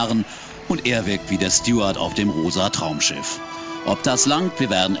voller Narren. Und er wirkt wie der Steward auf dem rosa Traumschiff. Ob das langt, wir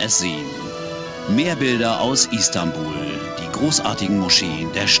werden es sehen. Mehr Bilder aus Istanbul, die großartigen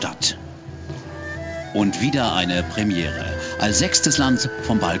Moscheen der Stadt. Und wieder eine Premiere. Als 6. Land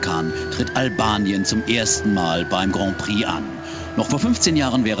vom Balkan tritt Albanien zum ersten Mal beim Grand Prix an. Noch vor 15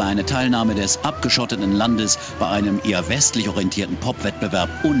 Jahren wäre eine Teilnahme des abgeschotteten Landes bei einem eher westlich orientierten Popwettbewerb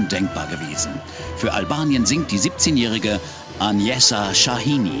undenkbar gewesen. Für Albanien singt die 17-jährige Agnesa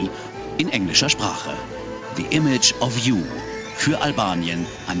Shahini in englischer Sprache. The Image of You. Für Albanien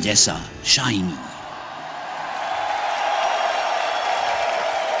Agnesa Shahini.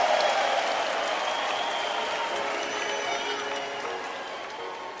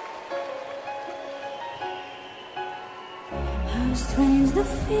 How strange the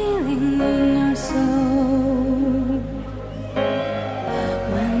feeling in our soul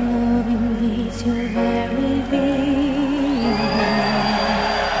when love invades your very being.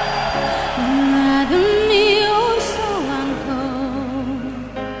 Anatomy, oh so uncold,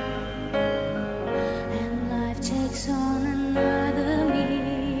 and life takes on another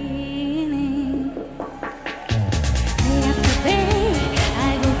meaning. Day after day,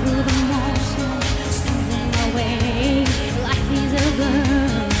 I go through the motions, stumbling away. Life is a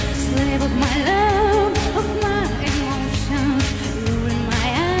burn, slave of my love, of my emotions. You're in my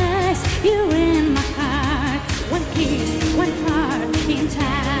eyes, you're in my heart. One kiss, one heart in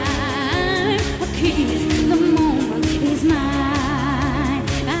time. A kiss, the moment is mine.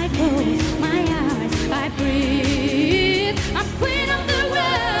 I close my eyes, I breathe. I'm queen of the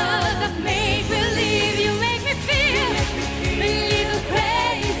world of make believe. You make me feel a little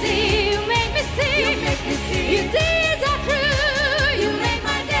crazy. You make me see. Your deeds are true. You make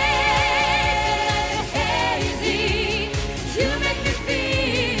my days hazy. You make me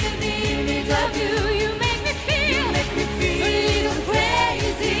feel the image of you. You make me feel a little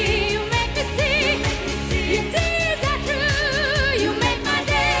crazy. You make me see. Your deeds are true. You make my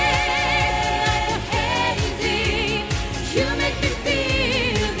days hazy. You make me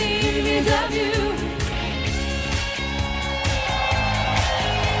feel the image of you.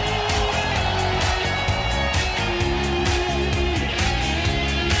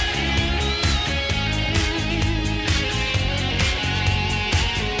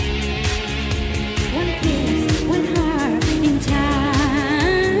 One kiss, one heart in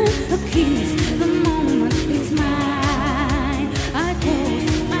time. A kiss, the moment is mine. I close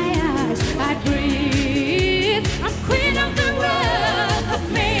my eyes, I breathe. I'm queen of the world of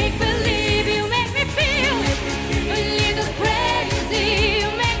make believe. You make me feel a little crazy. You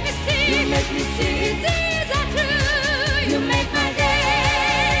make me see. Your deeds are true. You make my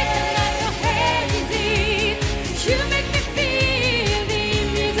days a little hazy. You make me feel the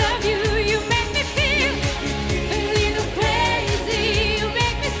image of you. You make me feel a little crazy. You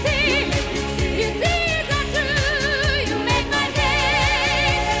make me see. Your deeds are true. You make my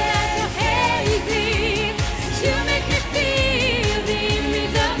days a little hazy. You make me feel the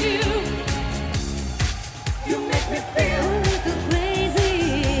image of you. You make me feel a little crazy.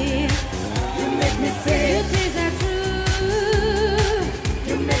 You make me see. Your deeds are true.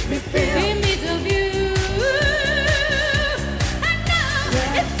 You make me feel the image of you. I know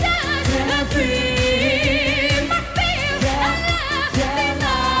it's just a dream. I feel alive in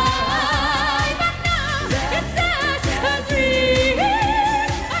life. I know it's just a dream.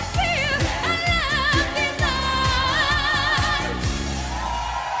 I feel alive in life.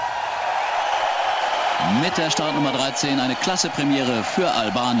 Mit der Startnummer 13 eine klasse Premiere für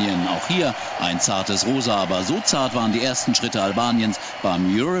Albanien. Auch hier ein zartes Rosa, aber so zart waren die ersten Schritte Albaniens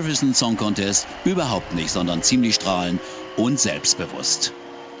beim Eurovision Song Contest überhaupt nicht, sondern ziemlich strahlend und selbstbewusst.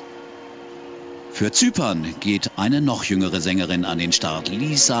 Für Zypern geht eine noch jüngere Sängerin an den Start.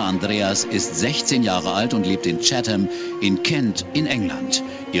 Lisa Andreas ist 16 Jahre alt und lebt in Chatham in Kent in England.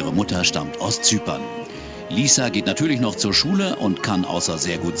 Ihre Mutter stammt aus Zypern. Lisa geht natürlich noch zur Schule und kann außer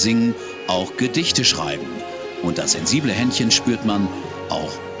sehr gut singen auch Gedichte schreiben. Und das sensible Händchen spürt man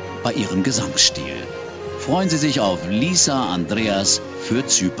auch bei ihrem Gesangsstil. Freuen Sie sich auf Lisa Andreas für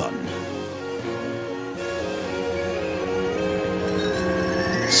Zypern.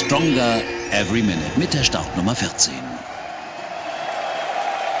 Stronger Every Minute mit der Startnummer 14.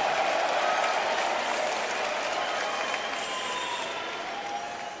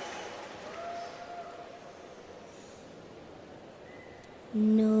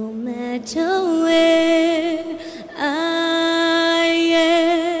 No matter where I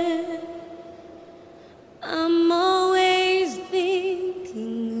am, I'm always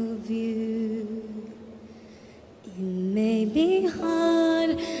thinking of you. It may be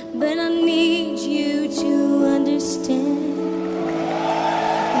hard, but I need you to understand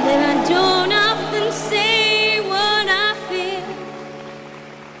that I don't often say what I feel.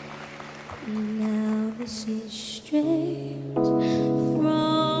 Now this is straight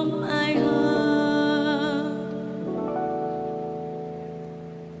from my heart.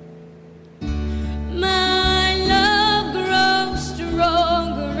 My love grows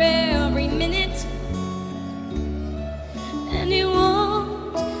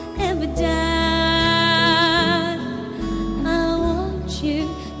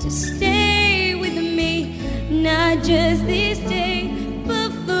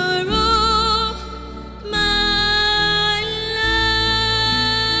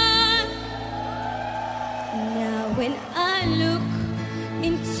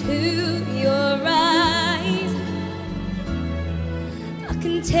I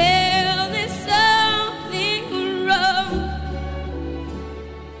can tell there's something wrong.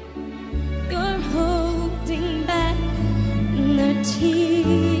 You're holding back the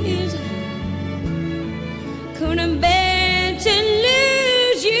tears. Couldn't bear to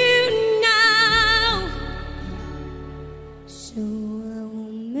lose you now. So I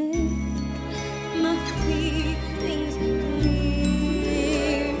will make my feelings clear.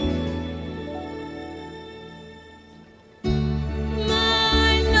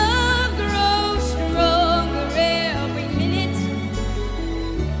 My love grows stronger every minute,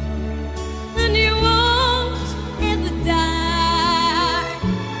 and you won't ever die.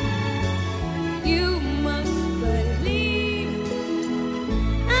 You must believe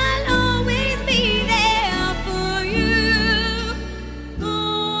I'll always be there for you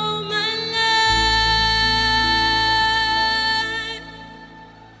all my life.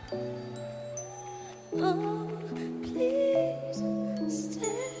 Oh, please stay.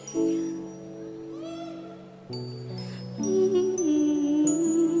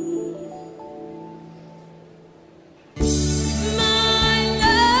 My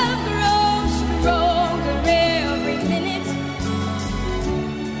love grows stronger every minute,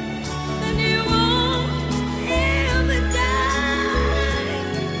 and you won't ever die.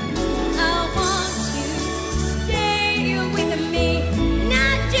 I want you to stay with me,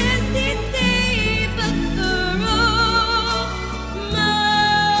 not just this day, but for all my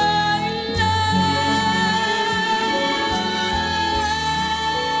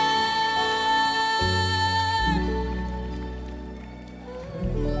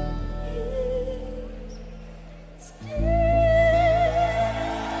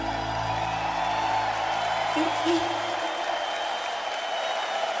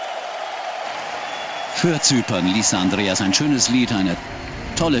Für Zypern ließ Andreas ein schönes Lied, eine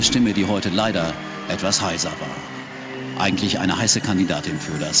tolle Stimme, die heute leider etwas heiser war. Eigentlich eine heiße Kandidatin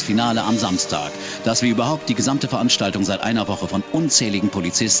für das Finale am Samstag, das wie überhaupt die gesamte Veranstaltung seit einer Woche von unzähligen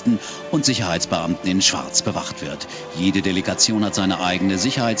Polizisten und Sicherheitsbeamten in Schwarz bewacht wird. Jede Delegation hat seine eigene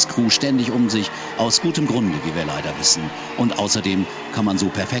Sicherheitscrew ständig um sich, aus gutem Grunde, wie wir leider wissen. Und außerdem kann man so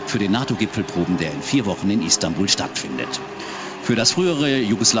perfekt für den NATO-Gipfel proben, der in 4 Wochen in Istanbul stattfindet. Für das frühere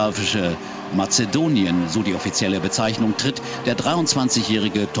jugoslawische Mazedonien, so die offizielle Bezeichnung, tritt der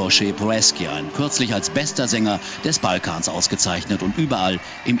 23-jährige Toše Proeski ein, kürzlich als bester Sänger des Balkans ausgezeichnet und überall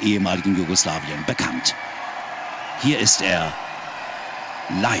im ehemaligen Jugoslawien bekannt. Hier ist er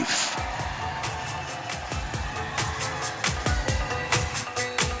live.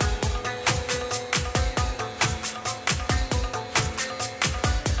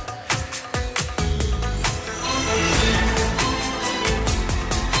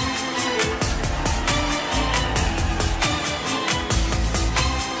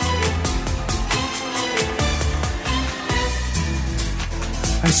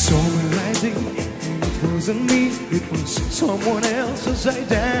 I saw my writing, and it wasn't me, it was someone else's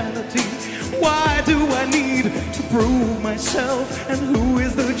identity. Why do I need to prove myself, and who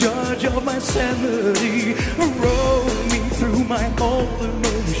is the judge of my sanity? Roll me through my old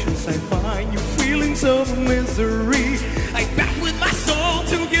emotions, I find you feelings of misery. I battle with my soul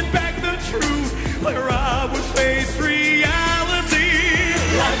to get back the truth, where I would face reality.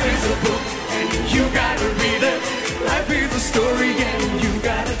 Life is a book, and you gotta read it. Life is a story, and you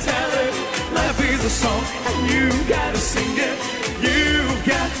gotta tell it. Life is a song, and you gotta sing it. You've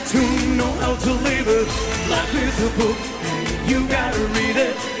got to know how to live it. Life is a book, and you gotta read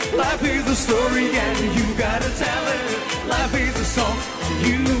it. Life is a story, and you gotta tell it. Life is a song,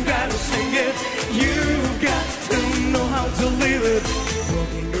 and you gotta sing it. You've got to know how to live it.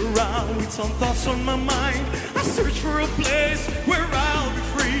 Walking around with some thoughts on my mind, I search for a place where I'll be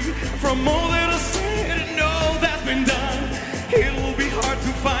free from all that I said and all that's been done. It will be hard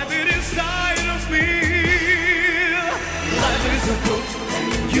to find it inside of me. Life is a book,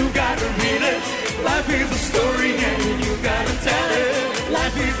 and you gotta read it. Life is a story, and you gotta tell it.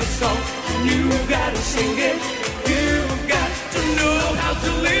 Life is a song, and you gotta sing it. You've got to know how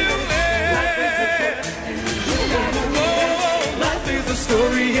to live it. Life is a book, and you gotta read it. Life is a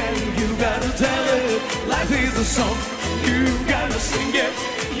story, and you gotta tell it. Life is a song, and you gotta sing it.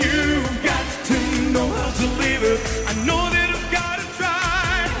 You've got to know how to live it. I know that I've gotta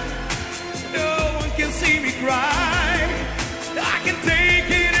try. No one can see me cry. I can take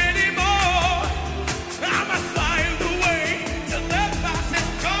it anymore. I must find a way to let myself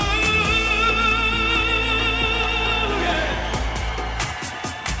go. Yeah.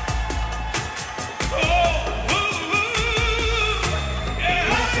 Oh, ooh, ooh, yeah.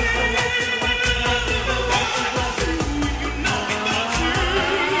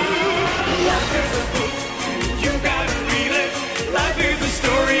 Life is a book, and you gotta read it. Life is a a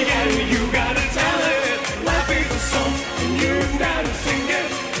story and you gotta tell it. Life is a song and you gotta sing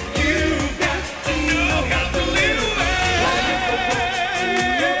it. You've got to know how to live it. Life is a book and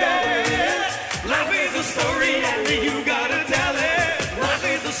you gotta read it. Life is a story and you gotta tell it. Life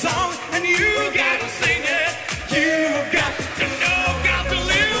is a song and you gotta sing it. You've got to know how to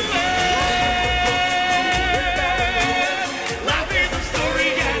live it. Life is a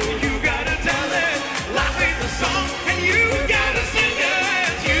story and you gotta tell it. Life is a song and you gotta sing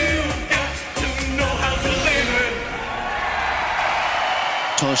it. You've got to know how to live it.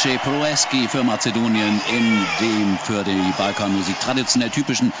 Tosche Proeski für Mazedonien in dem für die Balkanmusik traditionell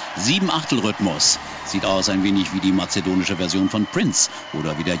typischen 7/8-Rhythmus. Sieht aus ein wenig wie die mazedonische Version von Prince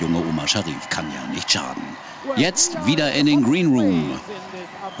oder wie der junge Omar Sharif. Kann ja nicht schaden. Jetzt wieder in den Green Room,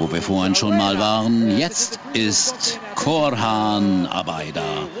 wo wir vorhin schon mal waren. Jetzt ist Korhan Abay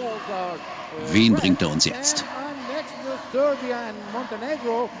da. Wen bringt er uns jetzt?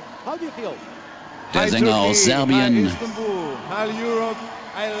 Der Sänger aus Serbien, Istanbul. Hi Europe.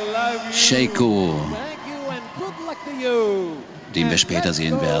 I love you. Sheiko, den wir später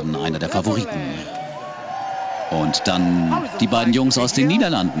sehen werden, einer der Favoriten. Und dann die beiden Jungs aus den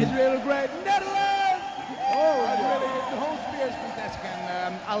Niederlanden.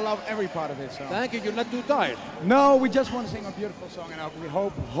 I love every part of it. So. Thank you. You're not too tired. No, we just want to sing a beautiful song, and we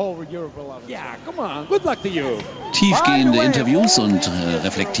hope whole Europe will love it. Yeah, come on. Good luck to you. Tiefgehende Interviews und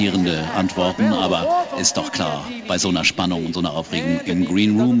reflektierende Antworten, aber ist doch klar, bei so einer Spannung und so einer Aufregung im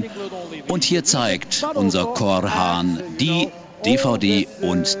Green Room. Und hier zeigt unser Korhan die DVD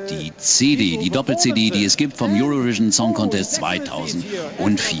und die CD, die Doppel-CD, die es gibt vom Eurovision Song Contest 2004,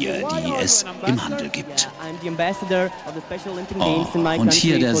 die es im Handel gibt. Oh, und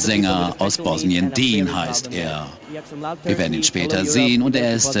hier der Sänger aus Bosnien, den heißt er. Wir werden ihn später sehen und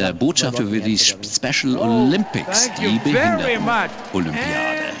er ist Botschafter für die Special Olympics, die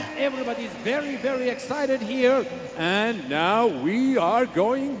Behinderten-Olympiade. Everybody's very, very excited here. And now we are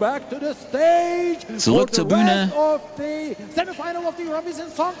going back to the stage. Zurück zur Bühne. Of the Semifinal of the Eurovision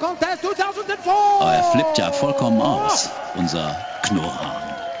Song Contest 2004. Oh, er flippt ja vollkommen aus, unser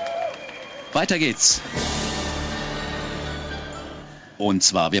Knurrhahn. Weiter geht's. Und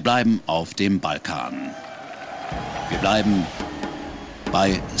zwar, wir bleiben auf dem Balkan. Wir bleiben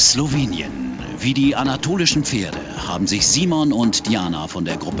bei Slowenien. Wie die anatolischen Pferde haben sich Simon und Diana von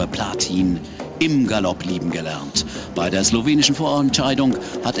der Gruppe Platin im Galopp lieben gelernt. Bei der slowenischen Vorentscheidung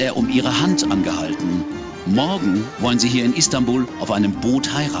hat er um ihre Hand angehalten. Morgen wollen sie hier in Istanbul auf einem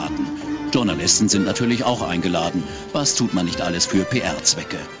Boot heiraten. Journalisten sind natürlich auch eingeladen. Was tut man nicht alles für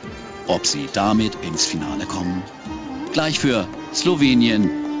PR-Zwecke? Ob sie damit ins Finale kommen? Gleich für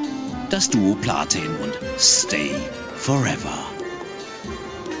Slowenien das Duo Platin und Stay Forever.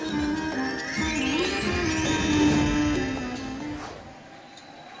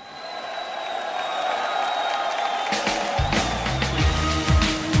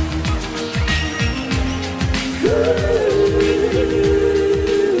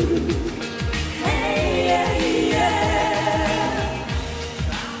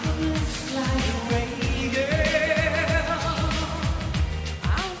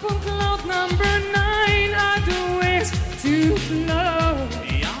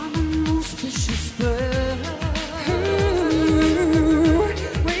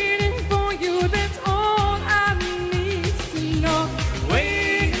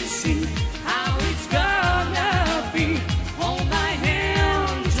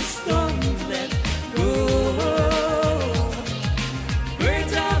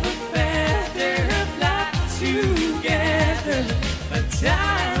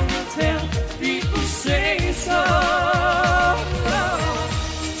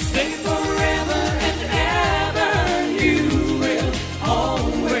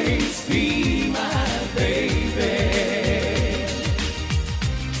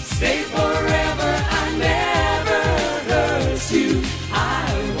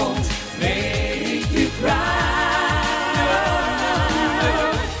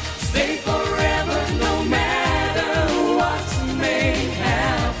 Stay forever, no matter what may happen.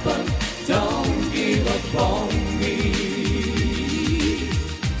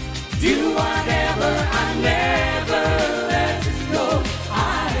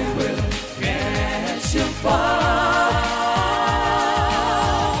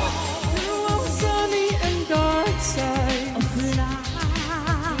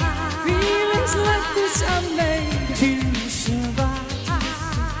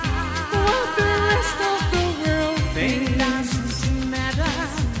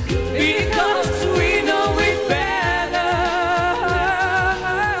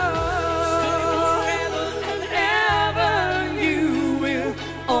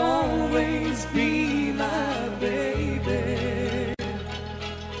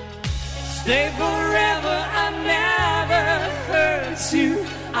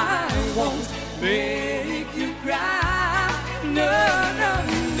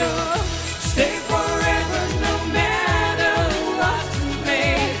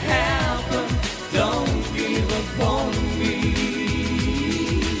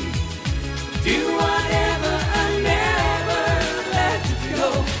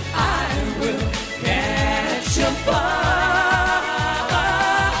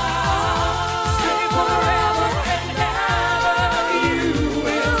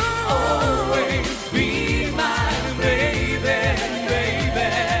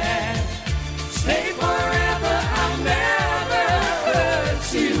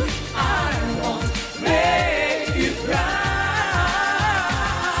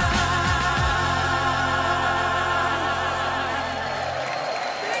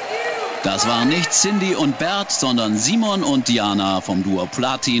 Das waren nicht Cindy und Bert, sondern Simon und Diana vom Duo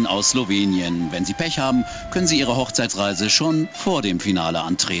Platin aus Slowenien. Wenn Sie Pech haben, können Sie Ihre Hochzeitsreise schon vor dem Finale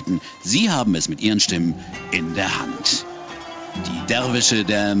antreten. Sie haben es mit Ihren Stimmen in der Hand. Die Derwische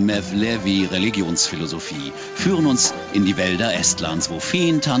der Mevlevi-Religionsphilosophie führen uns in die Wälder Estlands, wo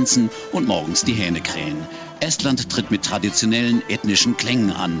Feen tanzen und morgens die Hähne krähen. Estland tritt mit traditionellen ethnischen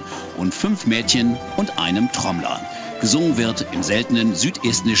Klängen an und 5 Mädchen und einem Trommler. Gesungen wird im seltenen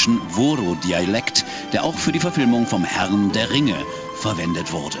südestnischen Voro-Dialekt, der auch für die Verfilmung vom Herrn der Ringe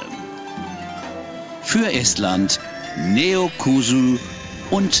verwendet wurde. Für Estland Neokusu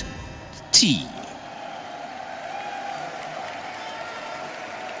und Ti.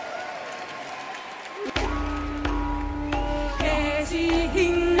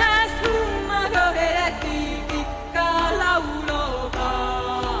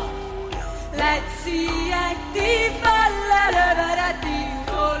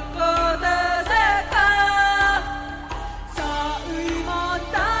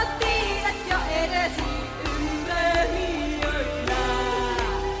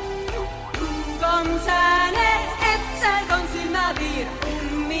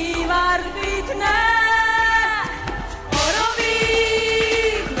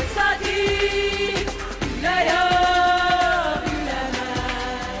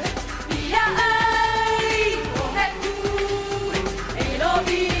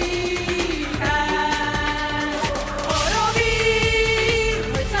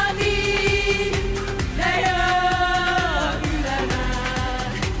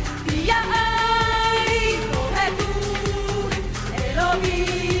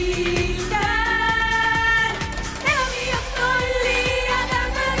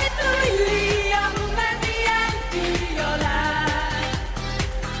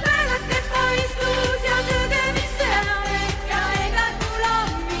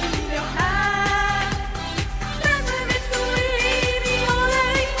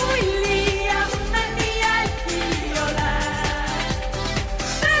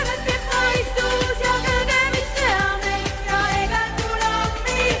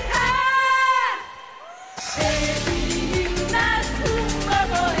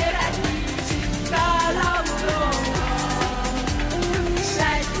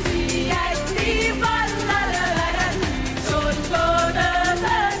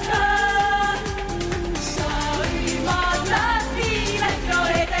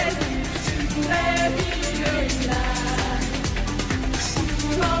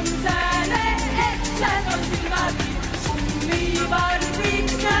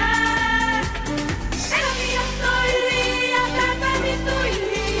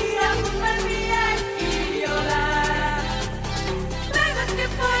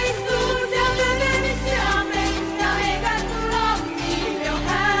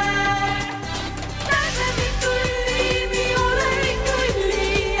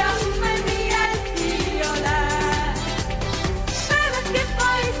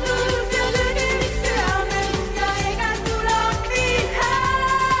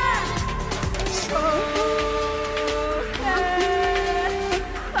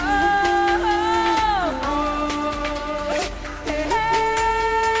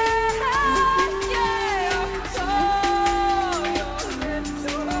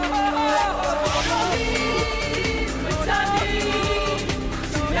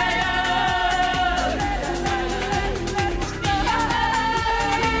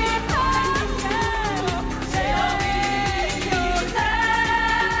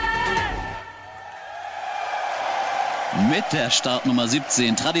 Mit der Startnummer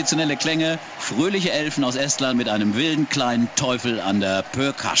 17 traditionelle Klänge, fröhliche Elfen aus Estland mit einem wilden kleinen Teufel an der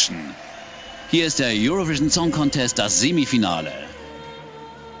Percussion. Hier ist der Eurovision Song Contest, das Semifinale.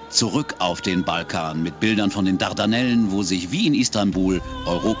 Zurück auf den Balkan mit Bildern von den Dardanellen, wo sich wie in Istanbul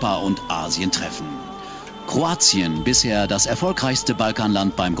Europa und Asien treffen. Kroatien, bisher das erfolgreichste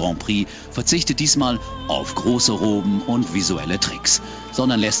Balkanland beim Grand Prix, verzichtet diesmal auf große Roben und visuelle Tricks,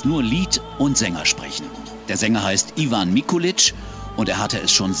 sondern lässt nur Lied und Sänger sprechen. Der Sänger heißt Ivan Mikulic und er hatte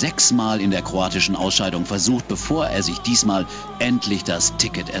es schon 6-mal in der kroatischen Ausscheidung versucht, bevor er sich diesmal endlich das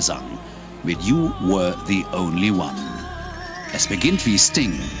Ticket ersang. Mit You Were the Only One. Es beginnt wie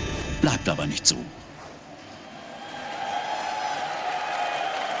Sting, bleibt aber nicht so.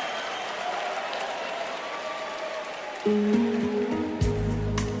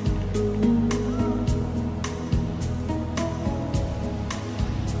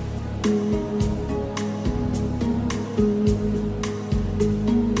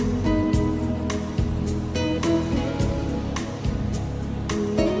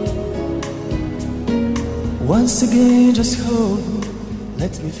 Once again, just hold me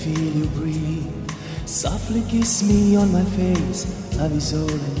let me feel you breathe. Softly kiss me on my face, love is all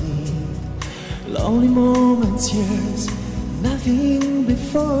I need. Lonely moments, years, nothing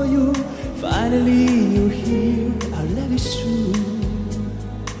before you. Finally you're here, our love is true.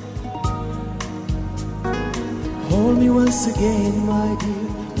 Hold me once again, my dear,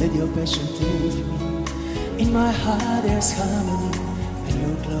 let your passion take me. In my heart there's harmony when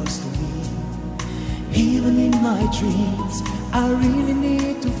you're close to me. Even in my dreams, I really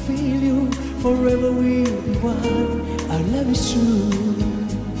need to feel you. Forever we'll be one, our love is true.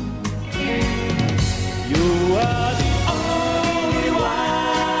 You are the only one.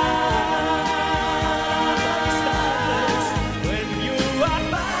 Stars, when you are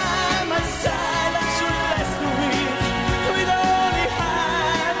by my side, I'm sure that's the wind. With only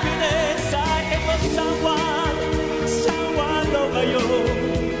happiness, I can love someone over you.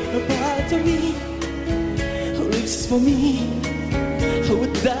 A part of me who lives for me, who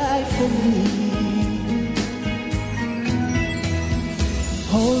would die for me.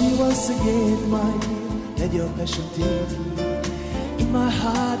 Hold me once again, my dear, let your passion take me. In my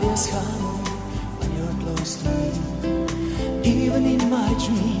heart there's harmony when you're close to me. Even in my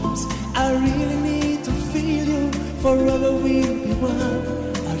dreams, I really need to feel you. Forever we'll be one,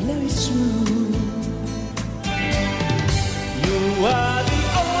 our love is true. You are the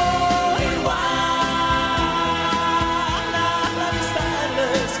only one, our love is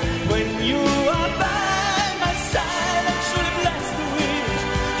timeless. When you are by my side, I'm truly blessed to win.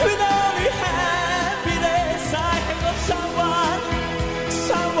 With only happiness, I can love someone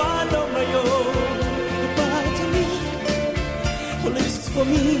on my own. A part of me who lives for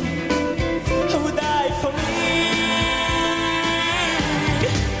me, who would die for me.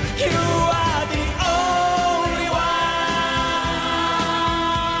 You are the only one.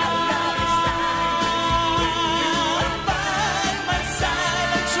 By my side,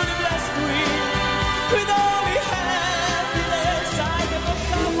 I'm truly blessed to win. With only happiness, I can love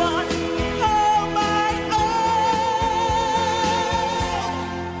someone on my own.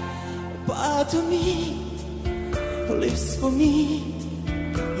 Part of me who lives for me,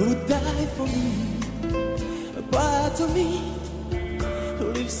 who would die for me. A part of me who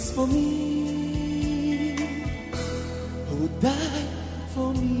lives for me, who would die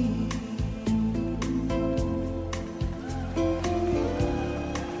for me.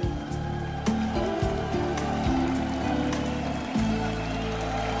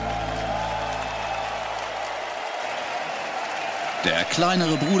 Der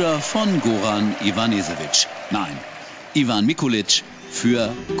kleinere Bruder von Goran Ivanisevic. Nein, Ivan Mikulic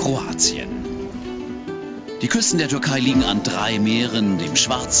für Kroatien. Die Küsten der Türkei liegen an 3 Meeren, dem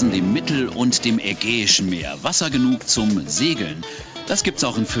Schwarzen, dem Mittel- und dem Ägäischen Meer. Wasser genug zum Segeln. Das gibt's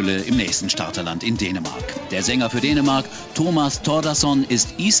auch in Fülle im nächsten Starterland in Dänemark. Der Sänger für Dänemark, Thomas Thordarson,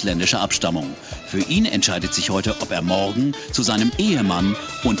 ist isländischer Abstammung. Für ihn entscheidet sich heute, ob er morgen zu seinem Ehemann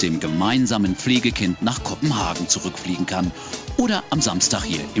und dem gemeinsamen Pflegekind nach Kopenhagen zurückfliegen kann oder am Samstag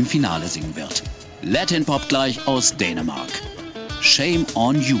hier im Finale singen wird. Latin Pop gleich aus Dänemark. Shame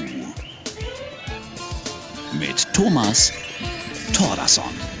on You. Mit Thomas Thordarson.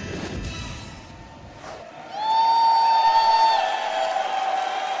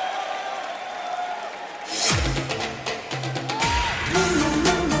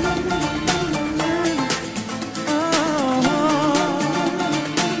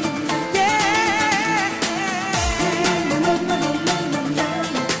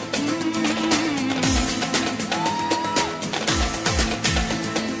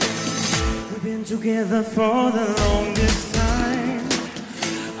 Together for the longest time,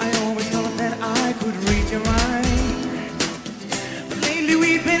 I always thought that I could read your mind. But lately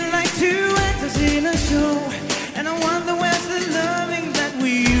we've been like two actors in a show, and I wonder where's the loving that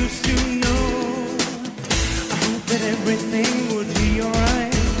we used to know. I hope that everything would be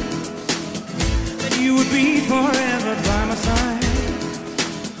alright, that you would be forever by my side.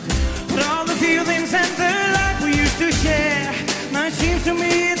 But all the feelings and the life we used to share, now it seems to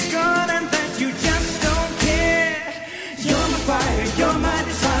me it's gone and that you just don't care. You're my fire, you're my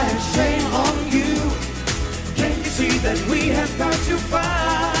desire, shame on you. Can't you see that we have gone too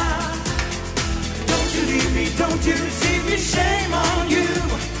far? Don't you leave me, don't you deceive me, shame on you.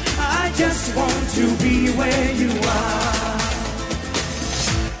 I just want to be where you are.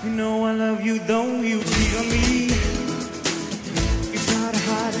 You know I love you, though you cheat on me. You try to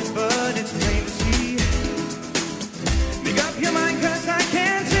hide it, but it's plain to see. Make up your mind, 'cause I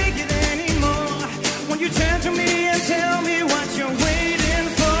can't take it anymore. When you turn to me and tell me what you're waiting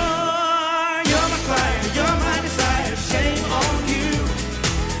for. You're my fire, you're my desire, shame on you.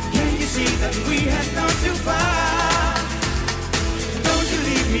 Can't you see that we have gone too far? Don't you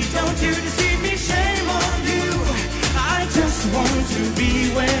want to be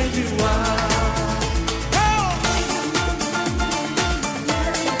where you are.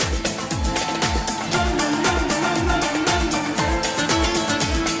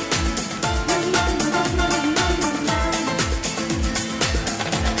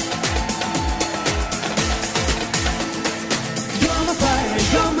 You're my fire,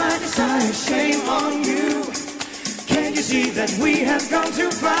 you're my desire, shame on you. Can't you see that we have gone too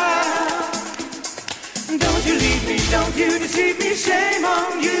far? Don't you leave me, don't you deceive me, shame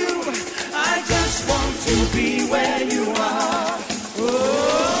on you. I just want to be where you are.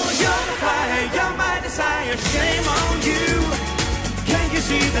 Oh, you're my fire, you're my desire, shame on you. Can't you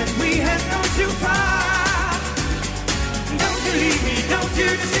see that we have gone too far? Don't you leave me, don't you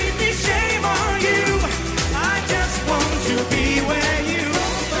deceive me, shame on you. I just want to be where you are.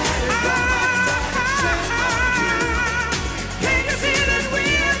 Can't you see that we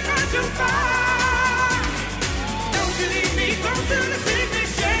have gone too far?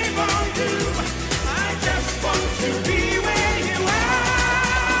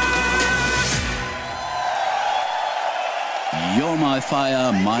 You're my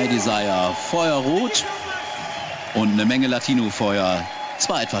fire, my desire, Feuerrot und eine Menge Latino-Feuer.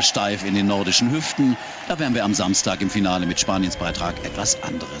 Zwar etwas steif in den nordischen Hüften, da werden wir am Samstag im Finale mit Spaniens Beitrag etwas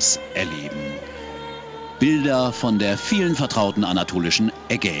anderes erleben. Bilder von der vielen vertrauten anatolischen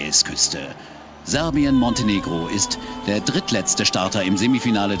Ägäisküste. Serbien-Montenegro ist der drittletzte Starter im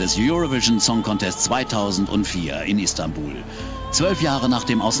Semifinale des Eurovision Song Contest 2004 in Istanbul. 12 Jahre nach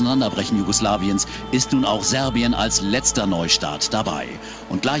dem Auseinanderbrechen Jugoslawiens ist nun auch Serbien als letzter Neustart dabei.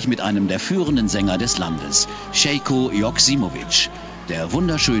 Und gleich mit einem der führenden Sänger des Landes, Željko Joksimovic, der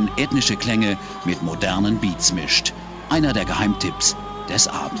wunderschön ethnische Klänge mit modernen Beats mischt. Einer der Geheimtipps des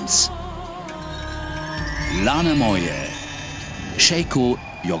Abends. Lane Moje, Željko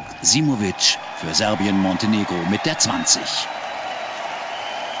Joksimovic für Serbien-Montenegro mit der 20.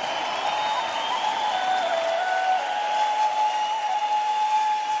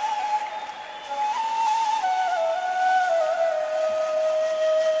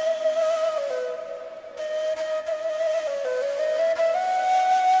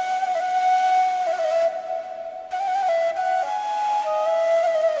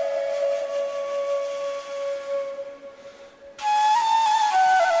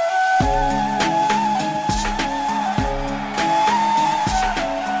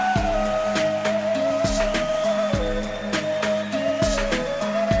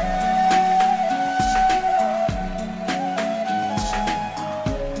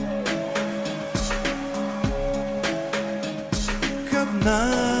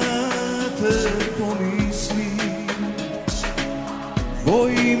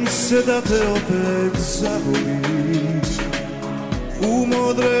 Bojim se da te opet zavolim. U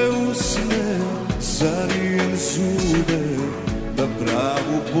modre usne zarijem zube, da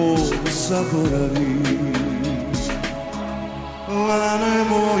pravu bol zaboravim. Lane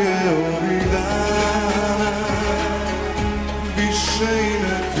moje ovih dana više i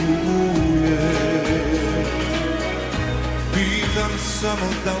ne tuguje. Pitam samo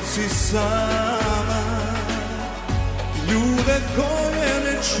da li si sama, ljude koje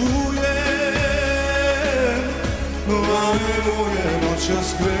ne čujem. Lane moje noćas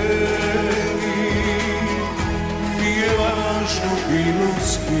kreni, nije važno bilo s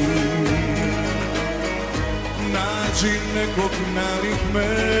kim. Nađi nekog nalik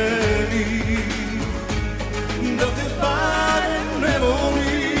meni, da te barem ne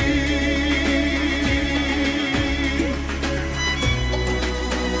volim.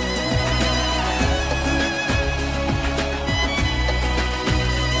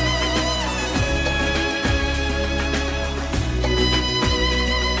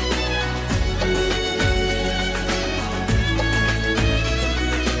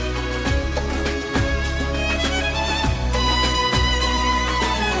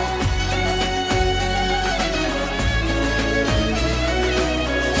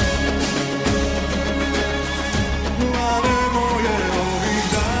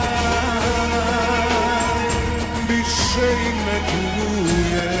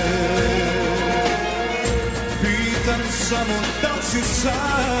 Samo da li si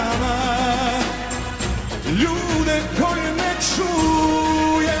sama, ljude koje ne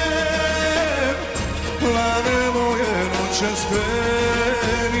čujem. Plave moje noćas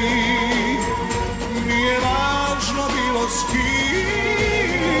kreni, nije važno bilo s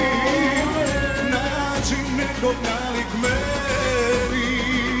kim. Nađi nekog nalik meni,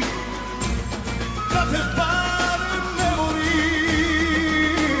 da te barem ne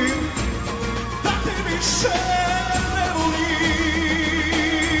volim, da te više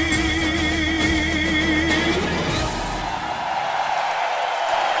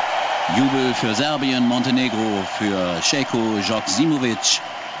Jubel für Serbien, Montenegro, für Šejko Joksimovic.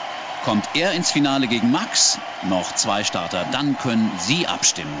 Kommt er ins Finale gegen Max? Noch 2 Starter, dann können Sie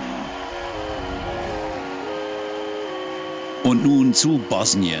abstimmen. Und nun zu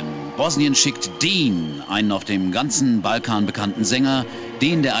Bosnien. Bosnien schickt den, einen auf dem ganzen Balkan bekannten Sänger.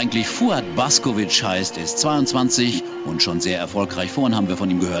 Den, der eigentlich Fuad Baskovic heißt, ist 22 und schon sehr erfolgreich. Vorhin haben wir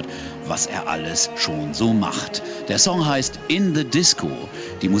von ihm gehört, was er alles schon so macht. Der Song heißt In the Disco.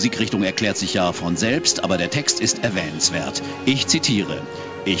 Die Musikrichtung erklärt sich ja von selbst, aber der Text ist erwähnenswert. Ich zitiere: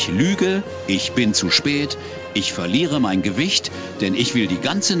 Ich lüge, ich bin zu spät, ich verliere mein Gewicht, denn ich will die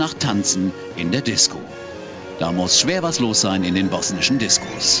ganze Nacht tanzen in der Disco. Da muss schwer was los sein in den bosnischen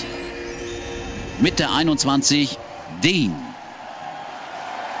Diskos. Mit der 21, den.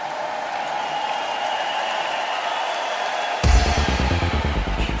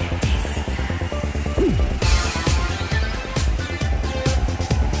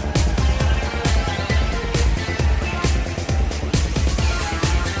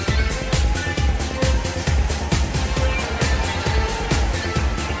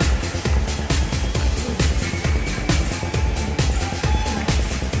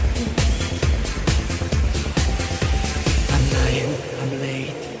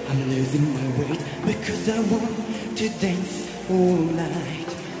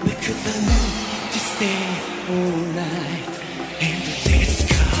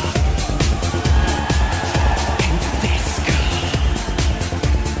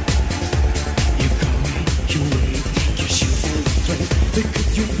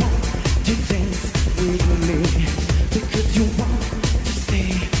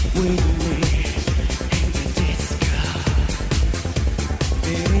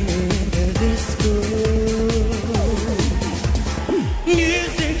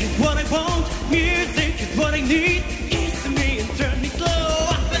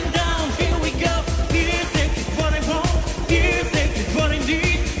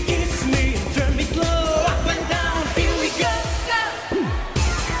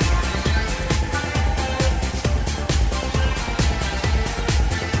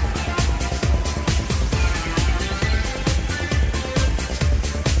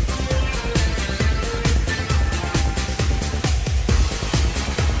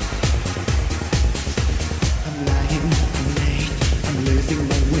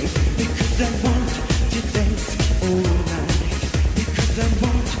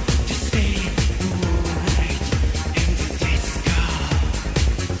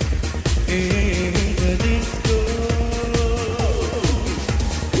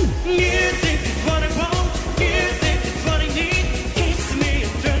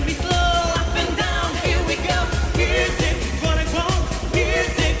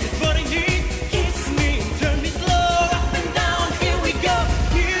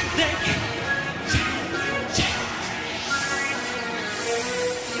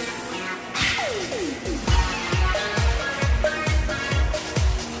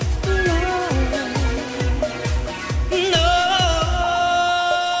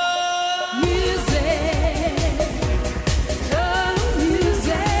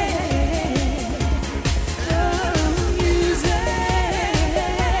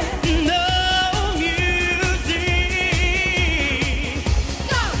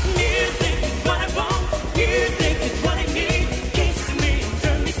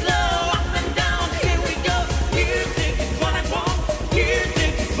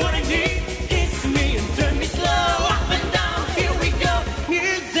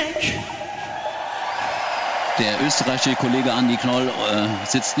 Der österreichische Kollege Andi Knoll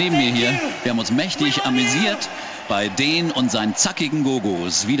sitzt neben mir hier. Wir haben uns mächtig amüsiert bei den und seinen zackigen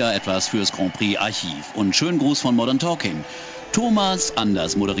Gogos. Wieder etwas fürs Grand Prix Archiv. Und schönen Gruß von Modern Talking. Thomas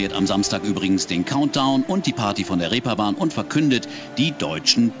Anders moderiert am Samstag übrigens den Countdown und die Party von der Reeperbahn und verkündet die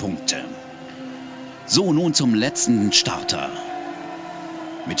deutschen Punkte. So, nun zum letzten Starter.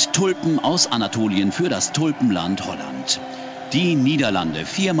 Mit Tulpen aus Anatolien für das Tulpenland Holland. Die Niederlande,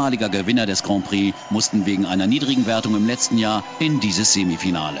 viermaliger Gewinner des Grand Prix, mussten wegen einer niedrigen Wertung im letzten Jahr in dieses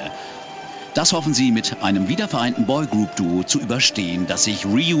Semifinale. Das hoffen sie mit einem wiedervereinten Boygroup-Duo zu überstehen, das sich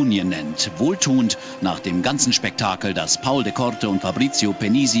Reunion nennt. Wohltuend nach dem ganzen Spektakel, das Paul de Corte und Fabrizio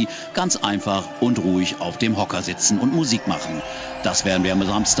Penisi ganz einfach und ruhig auf dem Hocker sitzen und Musik machen. Das werden wir am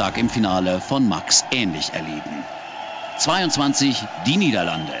Samstag im Finale von Max ähnlich erleben. 22, die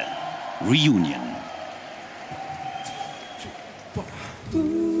Niederlande. Reunion.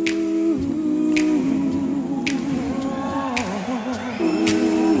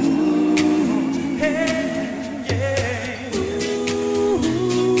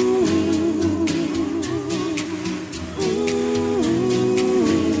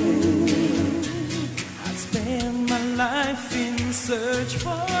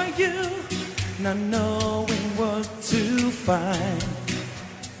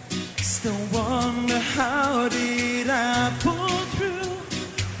 how did I pull through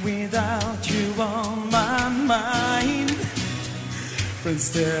without you on my mind?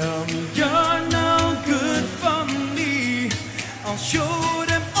 Friends tell me you're no good for me. I'll show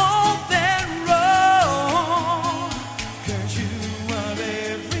them all they're wrong. 'Cause you are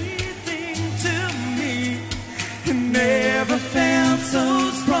everything to me. And never felt so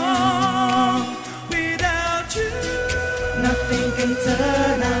strong without you. Nothing can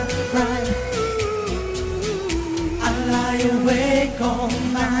turn out right. I lie awake all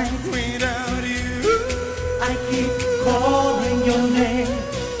night without you. I keep calling your name.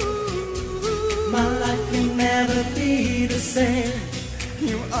 My life can never be the same.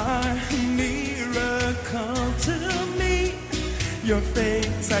 You are a miracle to me. Your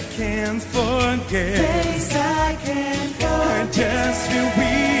face I can't forget. Face I can't forget. I just feel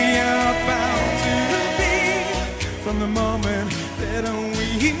we are bound to be from the moment that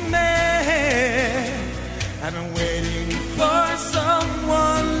we met. I've been waiting for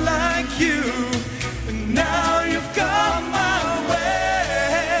someone like you, and now you've come my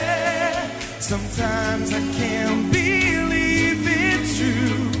way. Sometimes I can't believe it's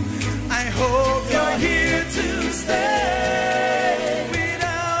true. I hope you're here to stay.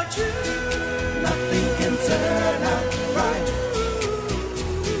 Without you, nothing can turn out right.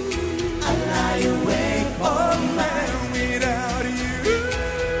 I lie awake all night without you.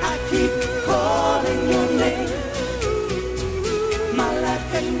 I keep calling your name. My life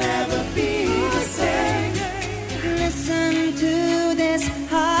can never be the same. Listen to this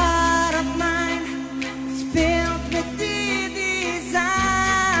heart of mine. It's filled with the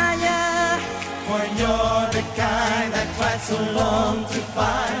desire. For you're the kind I tried so long to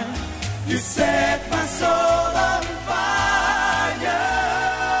find. You set my soul on fire.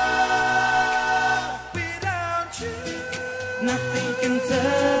 Without you, nothing can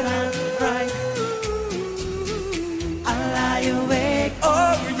turn out right. I lie awake,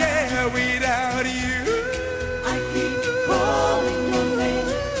 oh yeah, without you. I keep calling your name.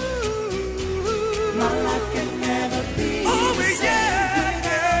 My life can never be the same.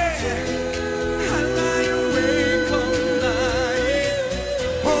 I lie awake all night.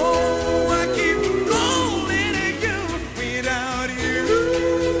 Oh, I keep calling you without you.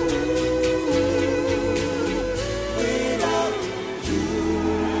 Without you.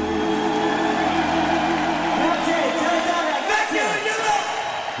 That's it. Thank you.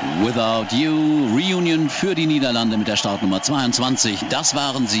 Without You, Reunion für die Niederlande mit der Startnummer 22. Das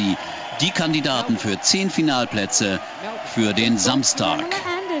waren sie, die Kandidaten für 10 Finalplätze für den Samstag.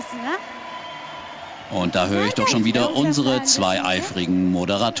 Und da höre ich doch schon wieder unsere zwei eifrigen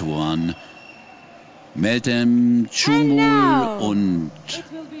Moderatoren. Meltem, Cumbul und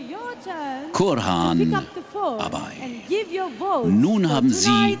Korhan, Abay. Nun haben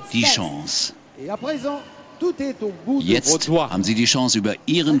Sie die Chance. Jetzt haben Sie die Chance, über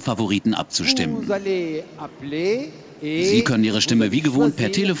Ihren Favoriten abzustimmen. Sie können Ihre Stimme wie gewohnt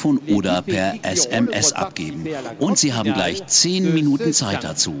per Telefon oder per SMS abgeben. Und Sie haben gleich 10 Minuten Zeit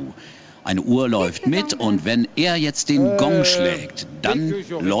dazu. Eine Uhr läuft mit und wenn er jetzt den Gong schlägt, dann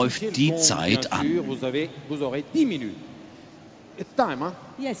läuft die Zeit an.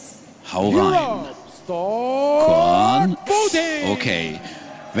 Hau rein. Korhan. Okay.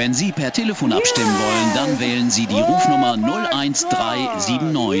 Wenn Sie per Telefon abstimmen wollen, dann wählen Sie die Rufnummer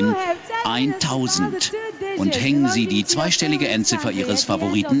 01379 1000 und hängen Sie die zweistellige Endziffer Ihres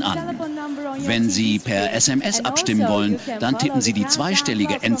Favoriten an. Wenn Sie per SMS abstimmen wollen, dann tippen Sie die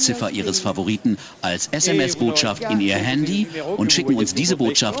zweistellige Endziffer Ihres Favoriten als SMS-Botschaft in Ihr Handy und schicken uns diese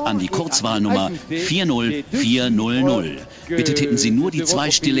Botschaft an die Kurzwahlnummer 40400. Bitte tippen Sie nur die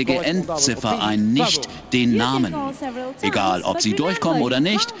zweistellige Endziffer ein, nicht den Namen. Egal, ob Sie durchkommen oder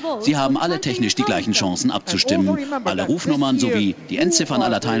nicht, Sie haben alle technisch die gleichen Chancen abzustimmen. Alle Rufnummern sowie die Endziffern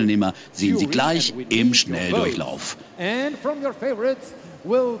aller Teilnehmer sehen Sie gleich im Schnelldurchlauf. And from your favorites,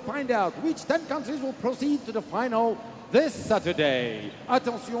 we'll find out which 10 countries will proceed to the final this Saturday.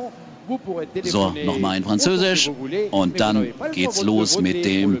 Attention, vous pourrez téléphoner. So, nochmal in Französisch und dann geht's los mit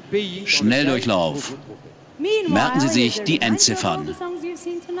dem Schnelldurchlauf. Merken Sie sich die Endziffern.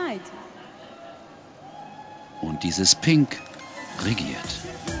 Und dieses Pink regiert.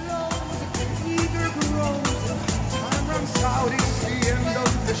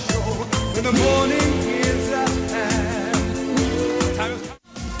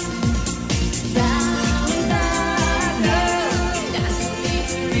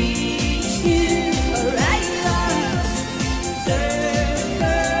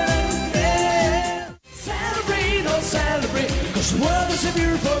 The world is a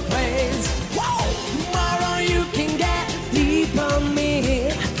beautiful place. Whoa! Tomorrow you can get deep on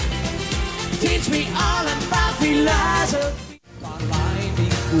me. Teach me all about Lasă Parlaindi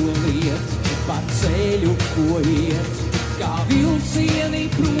kuoliet, pat ceļu kojiet, kā vilcieni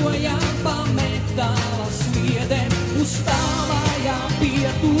projām pa metāla sliedēm, uz tālājām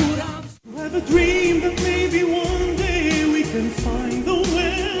pieturām. To have a dream that maybe one day we can find the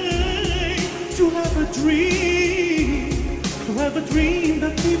way. To have a dream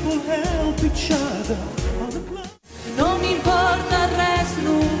that people help each other on the cloud. No m'importa res,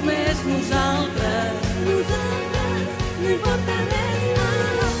 només nosaltres. No importa res,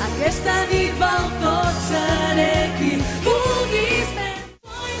 aquesta nit val tot, seré qui vulguis més.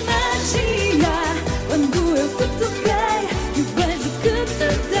 Imagina quando eu te toquei e vejo que te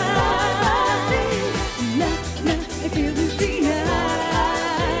dá. Aquele dia.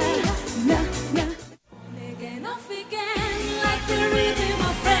 On again, off again, like the rhythm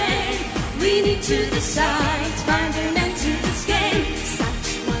of rain. We need to decide, find an end to this game. Such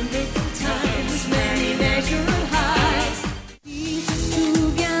wonderful times, many natural highs. Qui se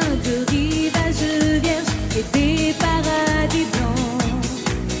souvient de rivages vierges et des paradis blancs?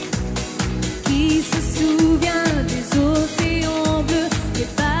 Qui se souvient des océans bleus, des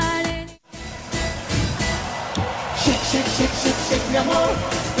baleines? Shake, shake, shake, shake, shake, mi amor.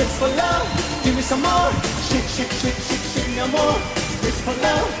 It's for love, give me some more. Shake, shake, shake, shake, shake, mi amor. It's for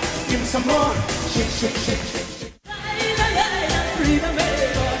love, give me some more. Shake, shake, shake, shake, shake.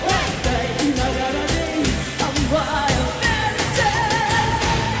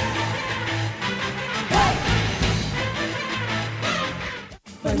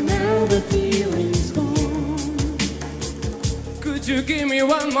 But now the feeling's gone. Could you give me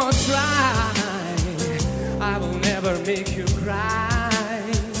one more try? I will never make you cry.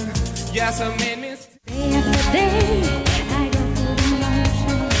 Yes, I made mistakes. Day after day, I go through the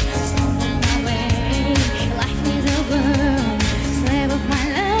motions, on my way. Life is a world, slave of my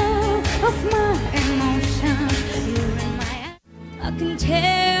love, of my emotions. You're in my eyes. I can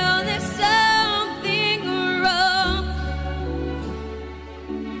tell there's something wrong.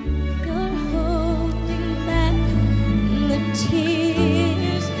 You're holding back the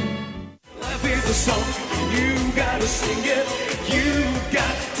tears. Life is a song, you gotta sing it. You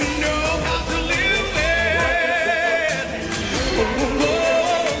got to know how to live it. Oh,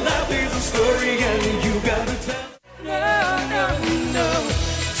 life is a story and you gotta tell. No,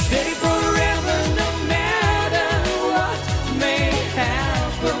 stay forever no matter what may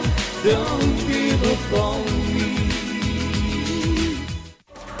happen. Don't give up on me.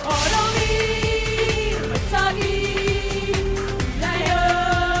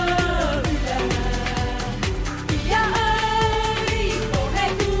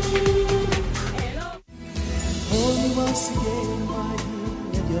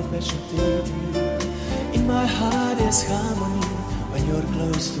 In my heart is harmony when you're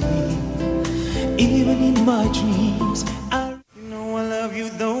close to me. Even in my dreams, you know I love you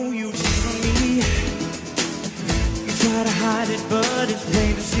though you cheat on me. You try to hide it but it's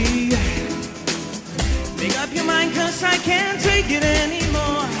plain to see. Make up your mind cause I can't take it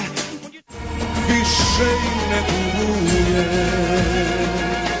anymore. Bir şey ne oluyor?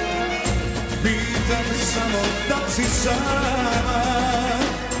 Pitam samo da si sama.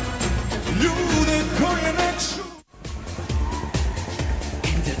 Ljude koje ne ču.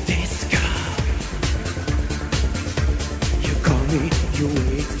 In the disco. You call me, you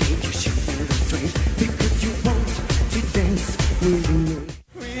wait, think you should feel the strain. Because you want to dance with me.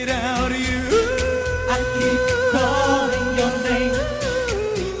 Without you, I keep calling your name.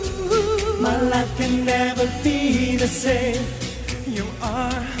 My life can never be the same. You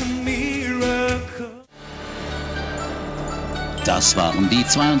are a miracle. Das waren die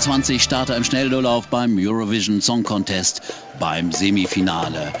 22 Starter im Schnelldurchlauf beim Eurovision Song Contest beim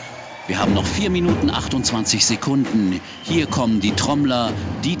Semifinale. Wir haben noch 4 Minuten 28 Sekunden. Hier kommen die Trommler,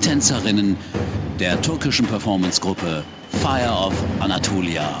 die Tänzerinnen der türkischen Performancegruppe Fire of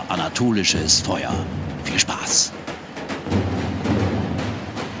Anatolia, anatolisches Feuer. Viel Spaß!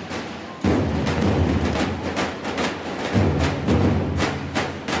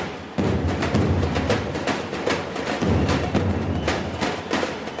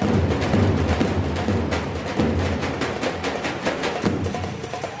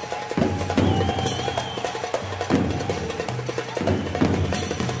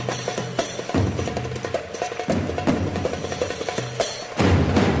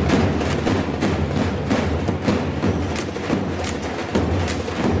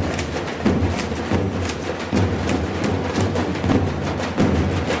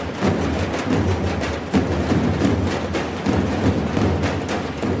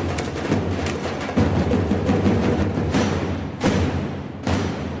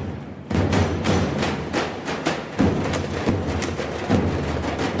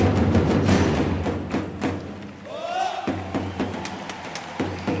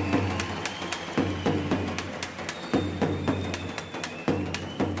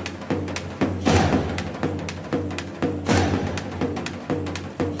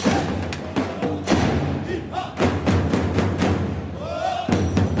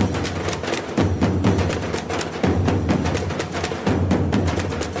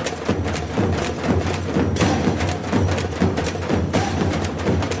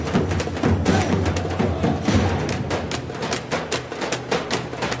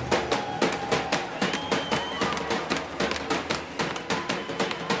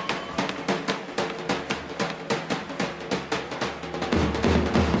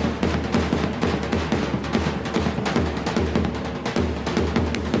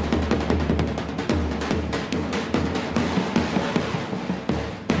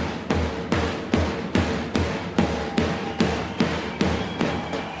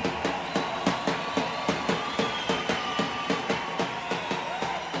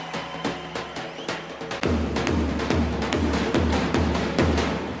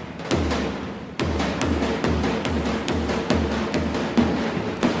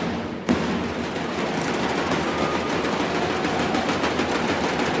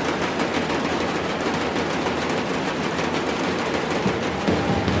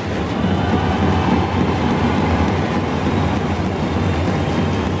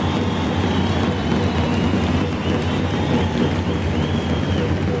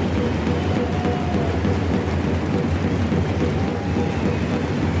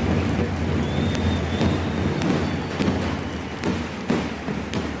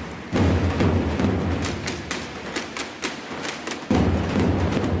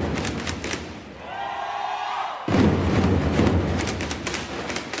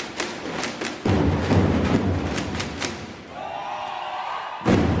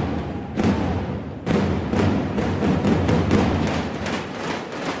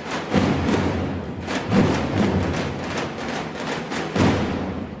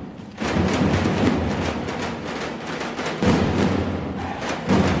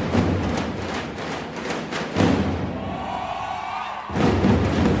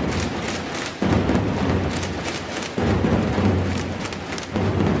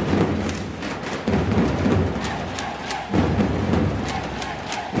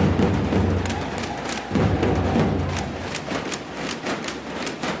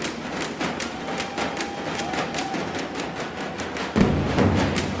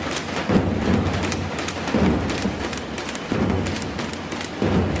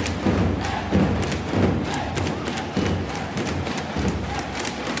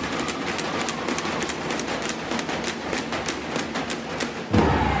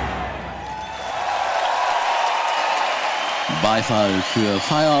 Beifall für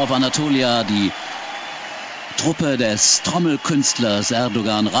Fire of Anatolia. Die Truppe des Trommelkünstlers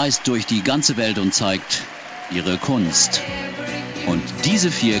Erdogan reist durch die ganze Welt und zeigt ihre Kunst. Und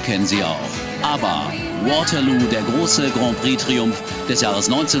diese 4 kennen Sie auch. ABBA, Waterloo, der große Grand Prix-Triumph des Jahres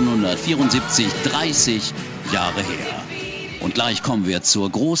 1974, 30 Jahre her. Und gleich kommen wir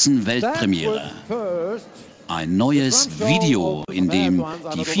zur großen Weltpremiere. Ein neues Video, in dem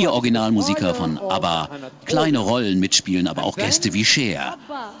die 4 Originalmusiker von ABBA kleine Rollen mitspielen, aber auch Gäste wie Cher.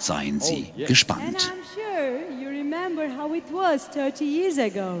 Seien Sie gespannt.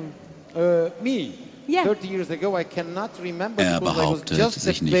 Er behauptet,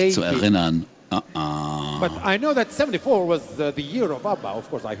 sich nicht zu erinnern. But I know that 74 was the year of ABBA. Of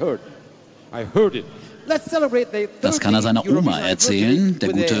course, I heard it. Das kann er seiner Oma erzählen, der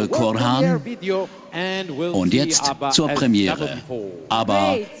gute Korhan. Und jetzt zur Premiere.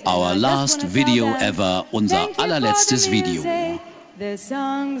 Aber Our Last Video Ever, unser allerletztes Video.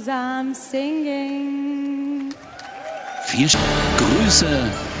 Viel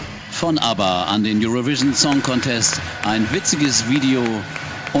Grüße von ABBA an den Eurovision Song Contest. Ein witziges Video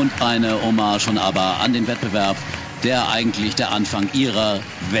und eine Hommage von ABBA an den Wettbewerb, der eigentlich der Anfang ihrer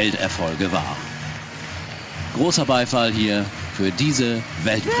Welterfolge war. Großer Beifall hier für diese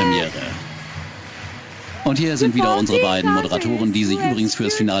Weltpremiere. Und hier sind wieder unsere beiden Moderatoren, die sich übrigens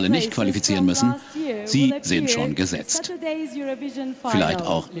fürs Finale nicht qualifizieren müssen. Sie sind schon gesetzt. Vielleicht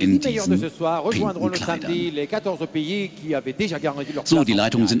auch in diesen pinken Kleidern. So, die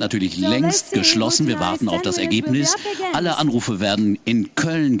Leitungen sind natürlich längst geschlossen. Wir warten auf das Ergebnis. Alle Anrufe werden in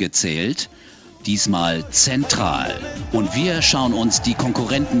Köln gezählt. Diesmal zentral. Und wir schauen uns die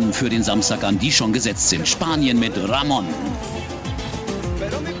Konkurrenten für den Samstag an, die schon gesetzt sind. Spanien mit Ramon.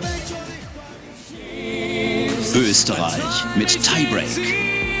 Österreich mit Tiebreak.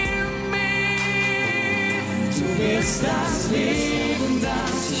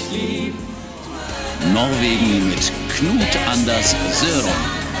 Norwegen mit Knut Anders Sørum.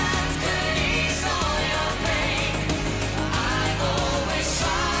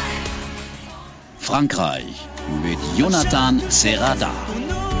 Frankreich mit Jonathan Serrada.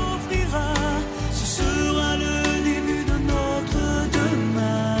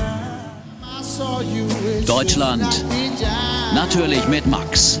 Deutschland natürlich mit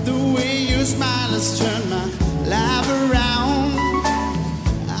Max.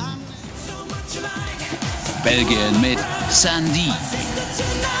 Belgien mit Sandy.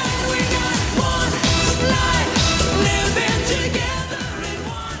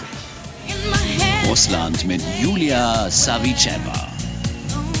 Russland mit Julia Savicheva.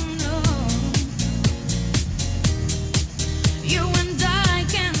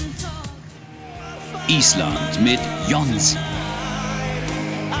 Island mit Jons.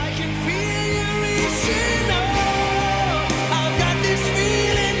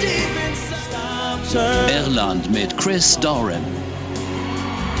 Irland mit Chris Doran.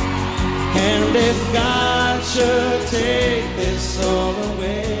 And if God should take this all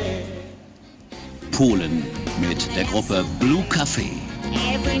away. Polen mit der Gruppe Blue Café.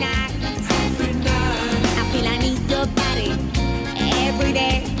 Every night, I feel I need your body. Every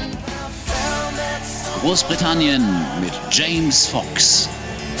day. Großbritannien mit James Fox.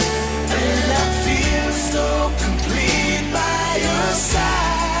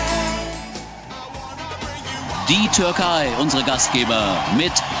 Die Türkei, unsere Gastgeber,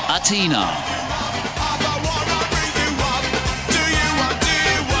 mit Athena.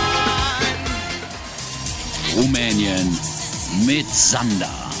 Rumänien mit Sander.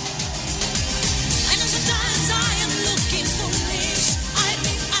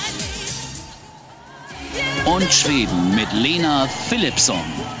 Und Schweden mit Lena Philipsson.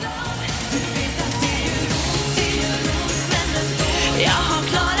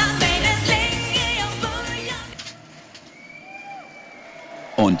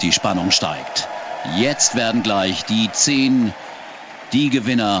 Und die Spannung steigt. Jetzt werden gleich die 10, die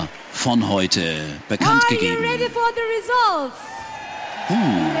Gewinner von heute bekannt gegeben.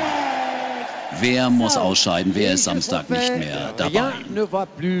 Wer muss ausscheiden? Wer ist Samstag nicht mehr dabei?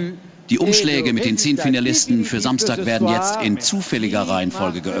 Die Umschläge mit den 10 Finalisten für Samstag werden jetzt in zufälliger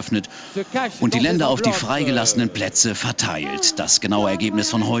Reihenfolge geöffnet und die Länder auf die freigelassenen Plätze verteilt. Das genaue Ergebnis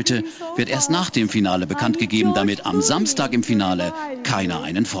von heute wird erst nach dem Finale bekannt gegeben, damit am Samstag im Finale keiner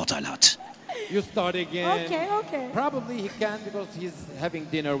einen Vorteil hat. You start again. Okay. Probably he can because he's having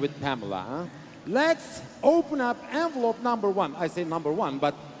dinner with Pamela. Huh? Let's open up envelope number 1. I say number 1,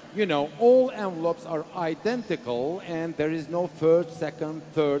 but you know, all envelopes are identical and there is no first, second,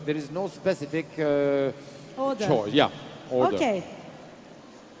 third. There is no specific order. choice. Yeah, order. Okay.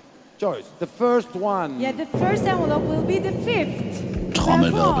 choice. The first one. Yeah, the first envelope will be the fifth.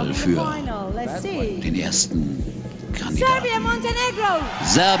 Trommelwirbel für Let's see. den ersten Kandidaten. Serbien, Montenegro.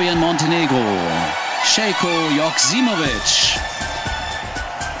 Serbien, Montenegro. Šejko Joksimovic.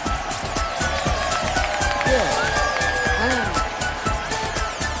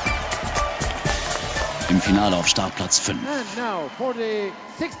 Im Finale auf Startplatz 5. And now for the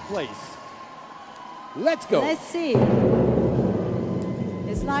 6th place. Let's go. Let's see.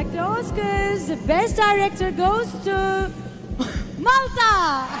 It's like the Oscars. The best director goes to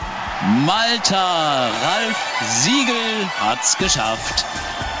Malta. Malta. Ralf Siegel hat's geschafft.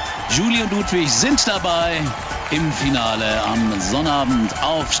 Julie und Ludwig sind dabei im Finale am Sonnabend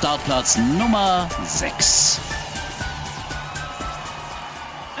auf Startplatz Nummer 6.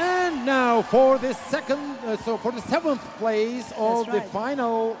 And now for the for the 7th place of the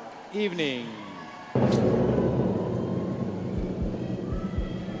final evening.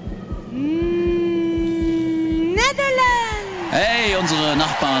 Netherlands! Hey, unsere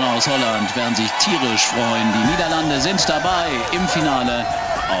Nachbarn aus Holland werden sich tierisch freuen. Die Niederlande sind dabei im Finale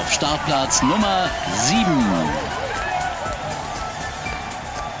auf Startplatz Nummer 7.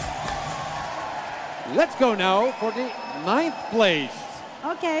 Let's go now for the 9th place.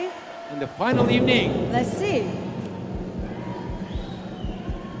 Okay. In the final evening. Let's see.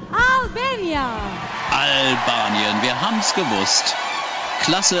 Albania. Albanien, wir haben's gewusst.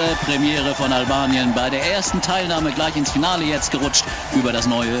 Klasse Premiere von Albanien, bei der ersten Teilnahme gleich ins Finale jetzt gerutscht über das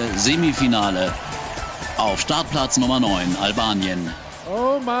neue Semifinale. Auf Startplatz Nummer 9, Albanien.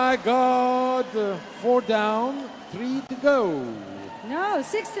 Oh my God, 4 down, 3 to go. No,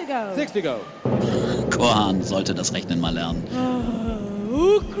 6 to go. 6 to go. Korhan sollte das Rechnen mal lernen.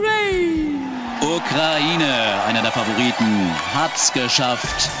 Ukraine, einer der Favoriten, hat's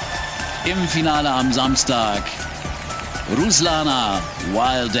geschafft. Im Finale am Samstag. Ruslana,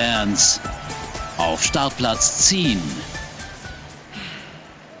 Wild Dance, auf Startplatz 10.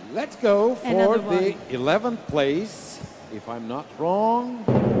 Let's go for the 11th place, if I'm not wrong.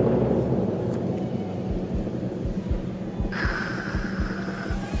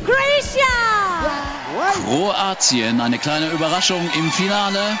 Croatia! Kroatien, eine kleine Überraschung im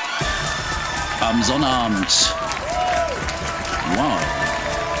Finale am Sonnabend. Wow.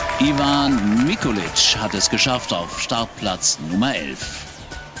 Ivan Mikulic hat es geschafft auf Startplatz Nummer 11.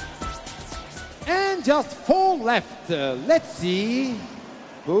 And just 4 left. Let's see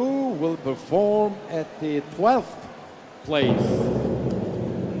who will perform at the 12th place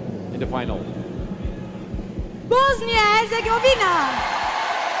in the final. Bosnien-Herzegowina.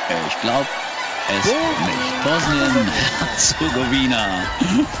 Ich glaube, es ist nicht Bosnien-Herzegowina.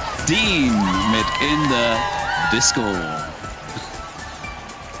 Dean mit In the Disco.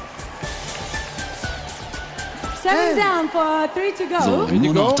 7 down for 3 to go. So,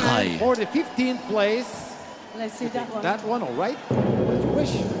 nur noch 3. For the 15th place. Let's see that one. That one, all right? As you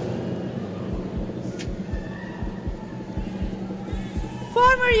wish.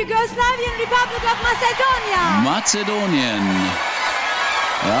 Former Yugoslavian Republic of Macedonia. Mazedonien.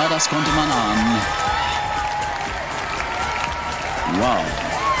 Ja, das konnte man ahnen. Wow.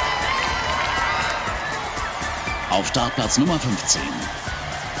 Auf Startplatz Nummer 15.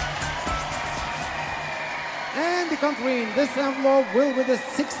 And the country in this envelope will be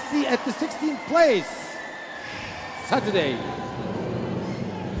at the 16th place. Saturday.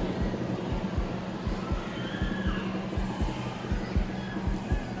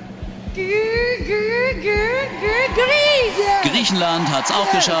 Griechenland hat es auch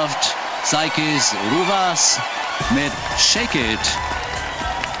geschafft. Saikis Rouvas mit Shake It.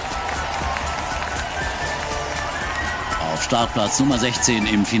 Auf Startplatz Nummer 16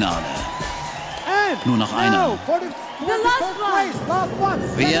 im Finale. Nur noch einer.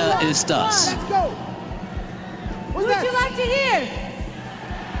 Wer ist das? Would you like to hear?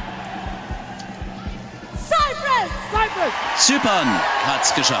 Cyprus! Zypern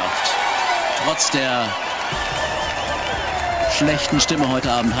hat's geschafft. Trotz der schlechten Stimme heute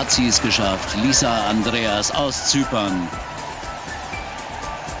Abend hat sie es geschafft. Lisa Andreas aus Zypern.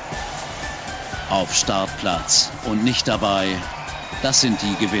 Auf Startplatz. Und nicht dabei, das sind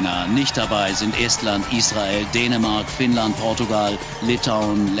die Gewinner. Nicht dabei sind Estland, Israel, Dänemark, Finnland, Portugal,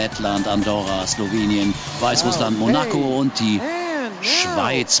 Litauen, Lettland, Andorra, Slowenien, Weißrussland, Monaco und die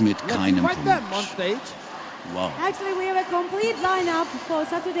Schweiz mit keinem Punkt. Wow.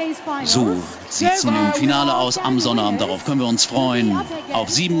 So sieht es nun im Finale aus am Sonnabend. Darauf können wir uns freuen. Auf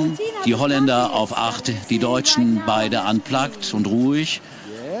 7 die Holländer, auf 8 die Deutschen, beide unplugged und ruhig.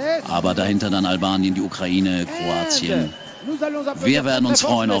 Aber dahinter dann Albanien, die Ukraine, Kroatien. Wir werden uns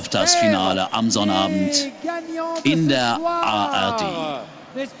freuen auf das Finale am Sonnabend in der ARD.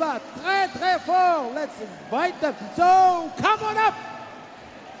 n'est-ce pas? Très, très fort. Let's invite them. So, come on up.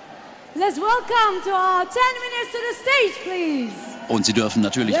 Let's welcome to our 10 minutes to the stage, please. Und sie dürfen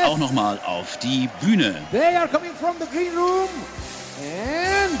natürlich auch noch mal auf die Bühne. They are coming from the green room.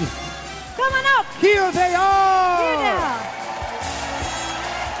 And come on up. Here they are. Here they are.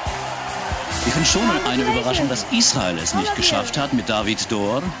 Ich finde schon eine Überraschung, dass Israel es nicht geschafft hat mit David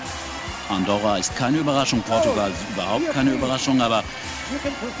Dor. Andorra ist keine Überraschung, Portugal überhaupt keine Überraschung, aber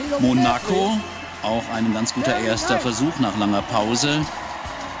Monaco auch ein ganz guter erster Versuch nach langer Pause.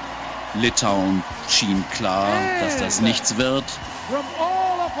 Litauen schien klar, dass das nichts wird.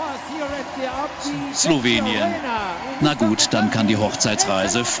 Slowenien. Na gut, dann kann die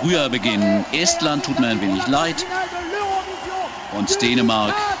Hochzeitsreise früher beginnen. Estland tut mir ein wenig leid. Und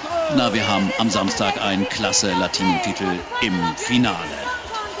Dänemark. Na, wir haben am Samstag einen klasse Latino-Titel im Finale.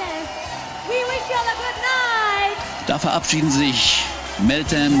 Da verabschieden sich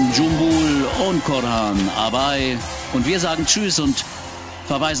Meltem, Cumbul und Korhan, Abay. Und wir sagen Tschüss und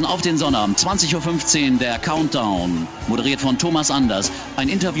verweisen auf den Sonnabend, 20:15 Uhr, der Countdown, moderiert von Thomas Anders. Ein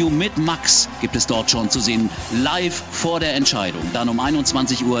Interview mit Max gibt es dort schon zu sehen, live vor der Entscheidung. Dann um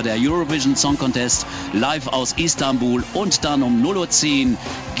 21 Uhr der Eurovision Song Contest, live aus Istanbul. Und dann um 0:10 Uhr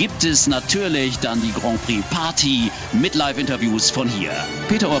gibt es natürlich dann die Grand Prix Party mit Live-Interviews von hier.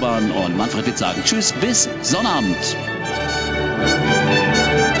 Peter Urban und Manfred Witt sagen Tschüss, bis Sonnabend.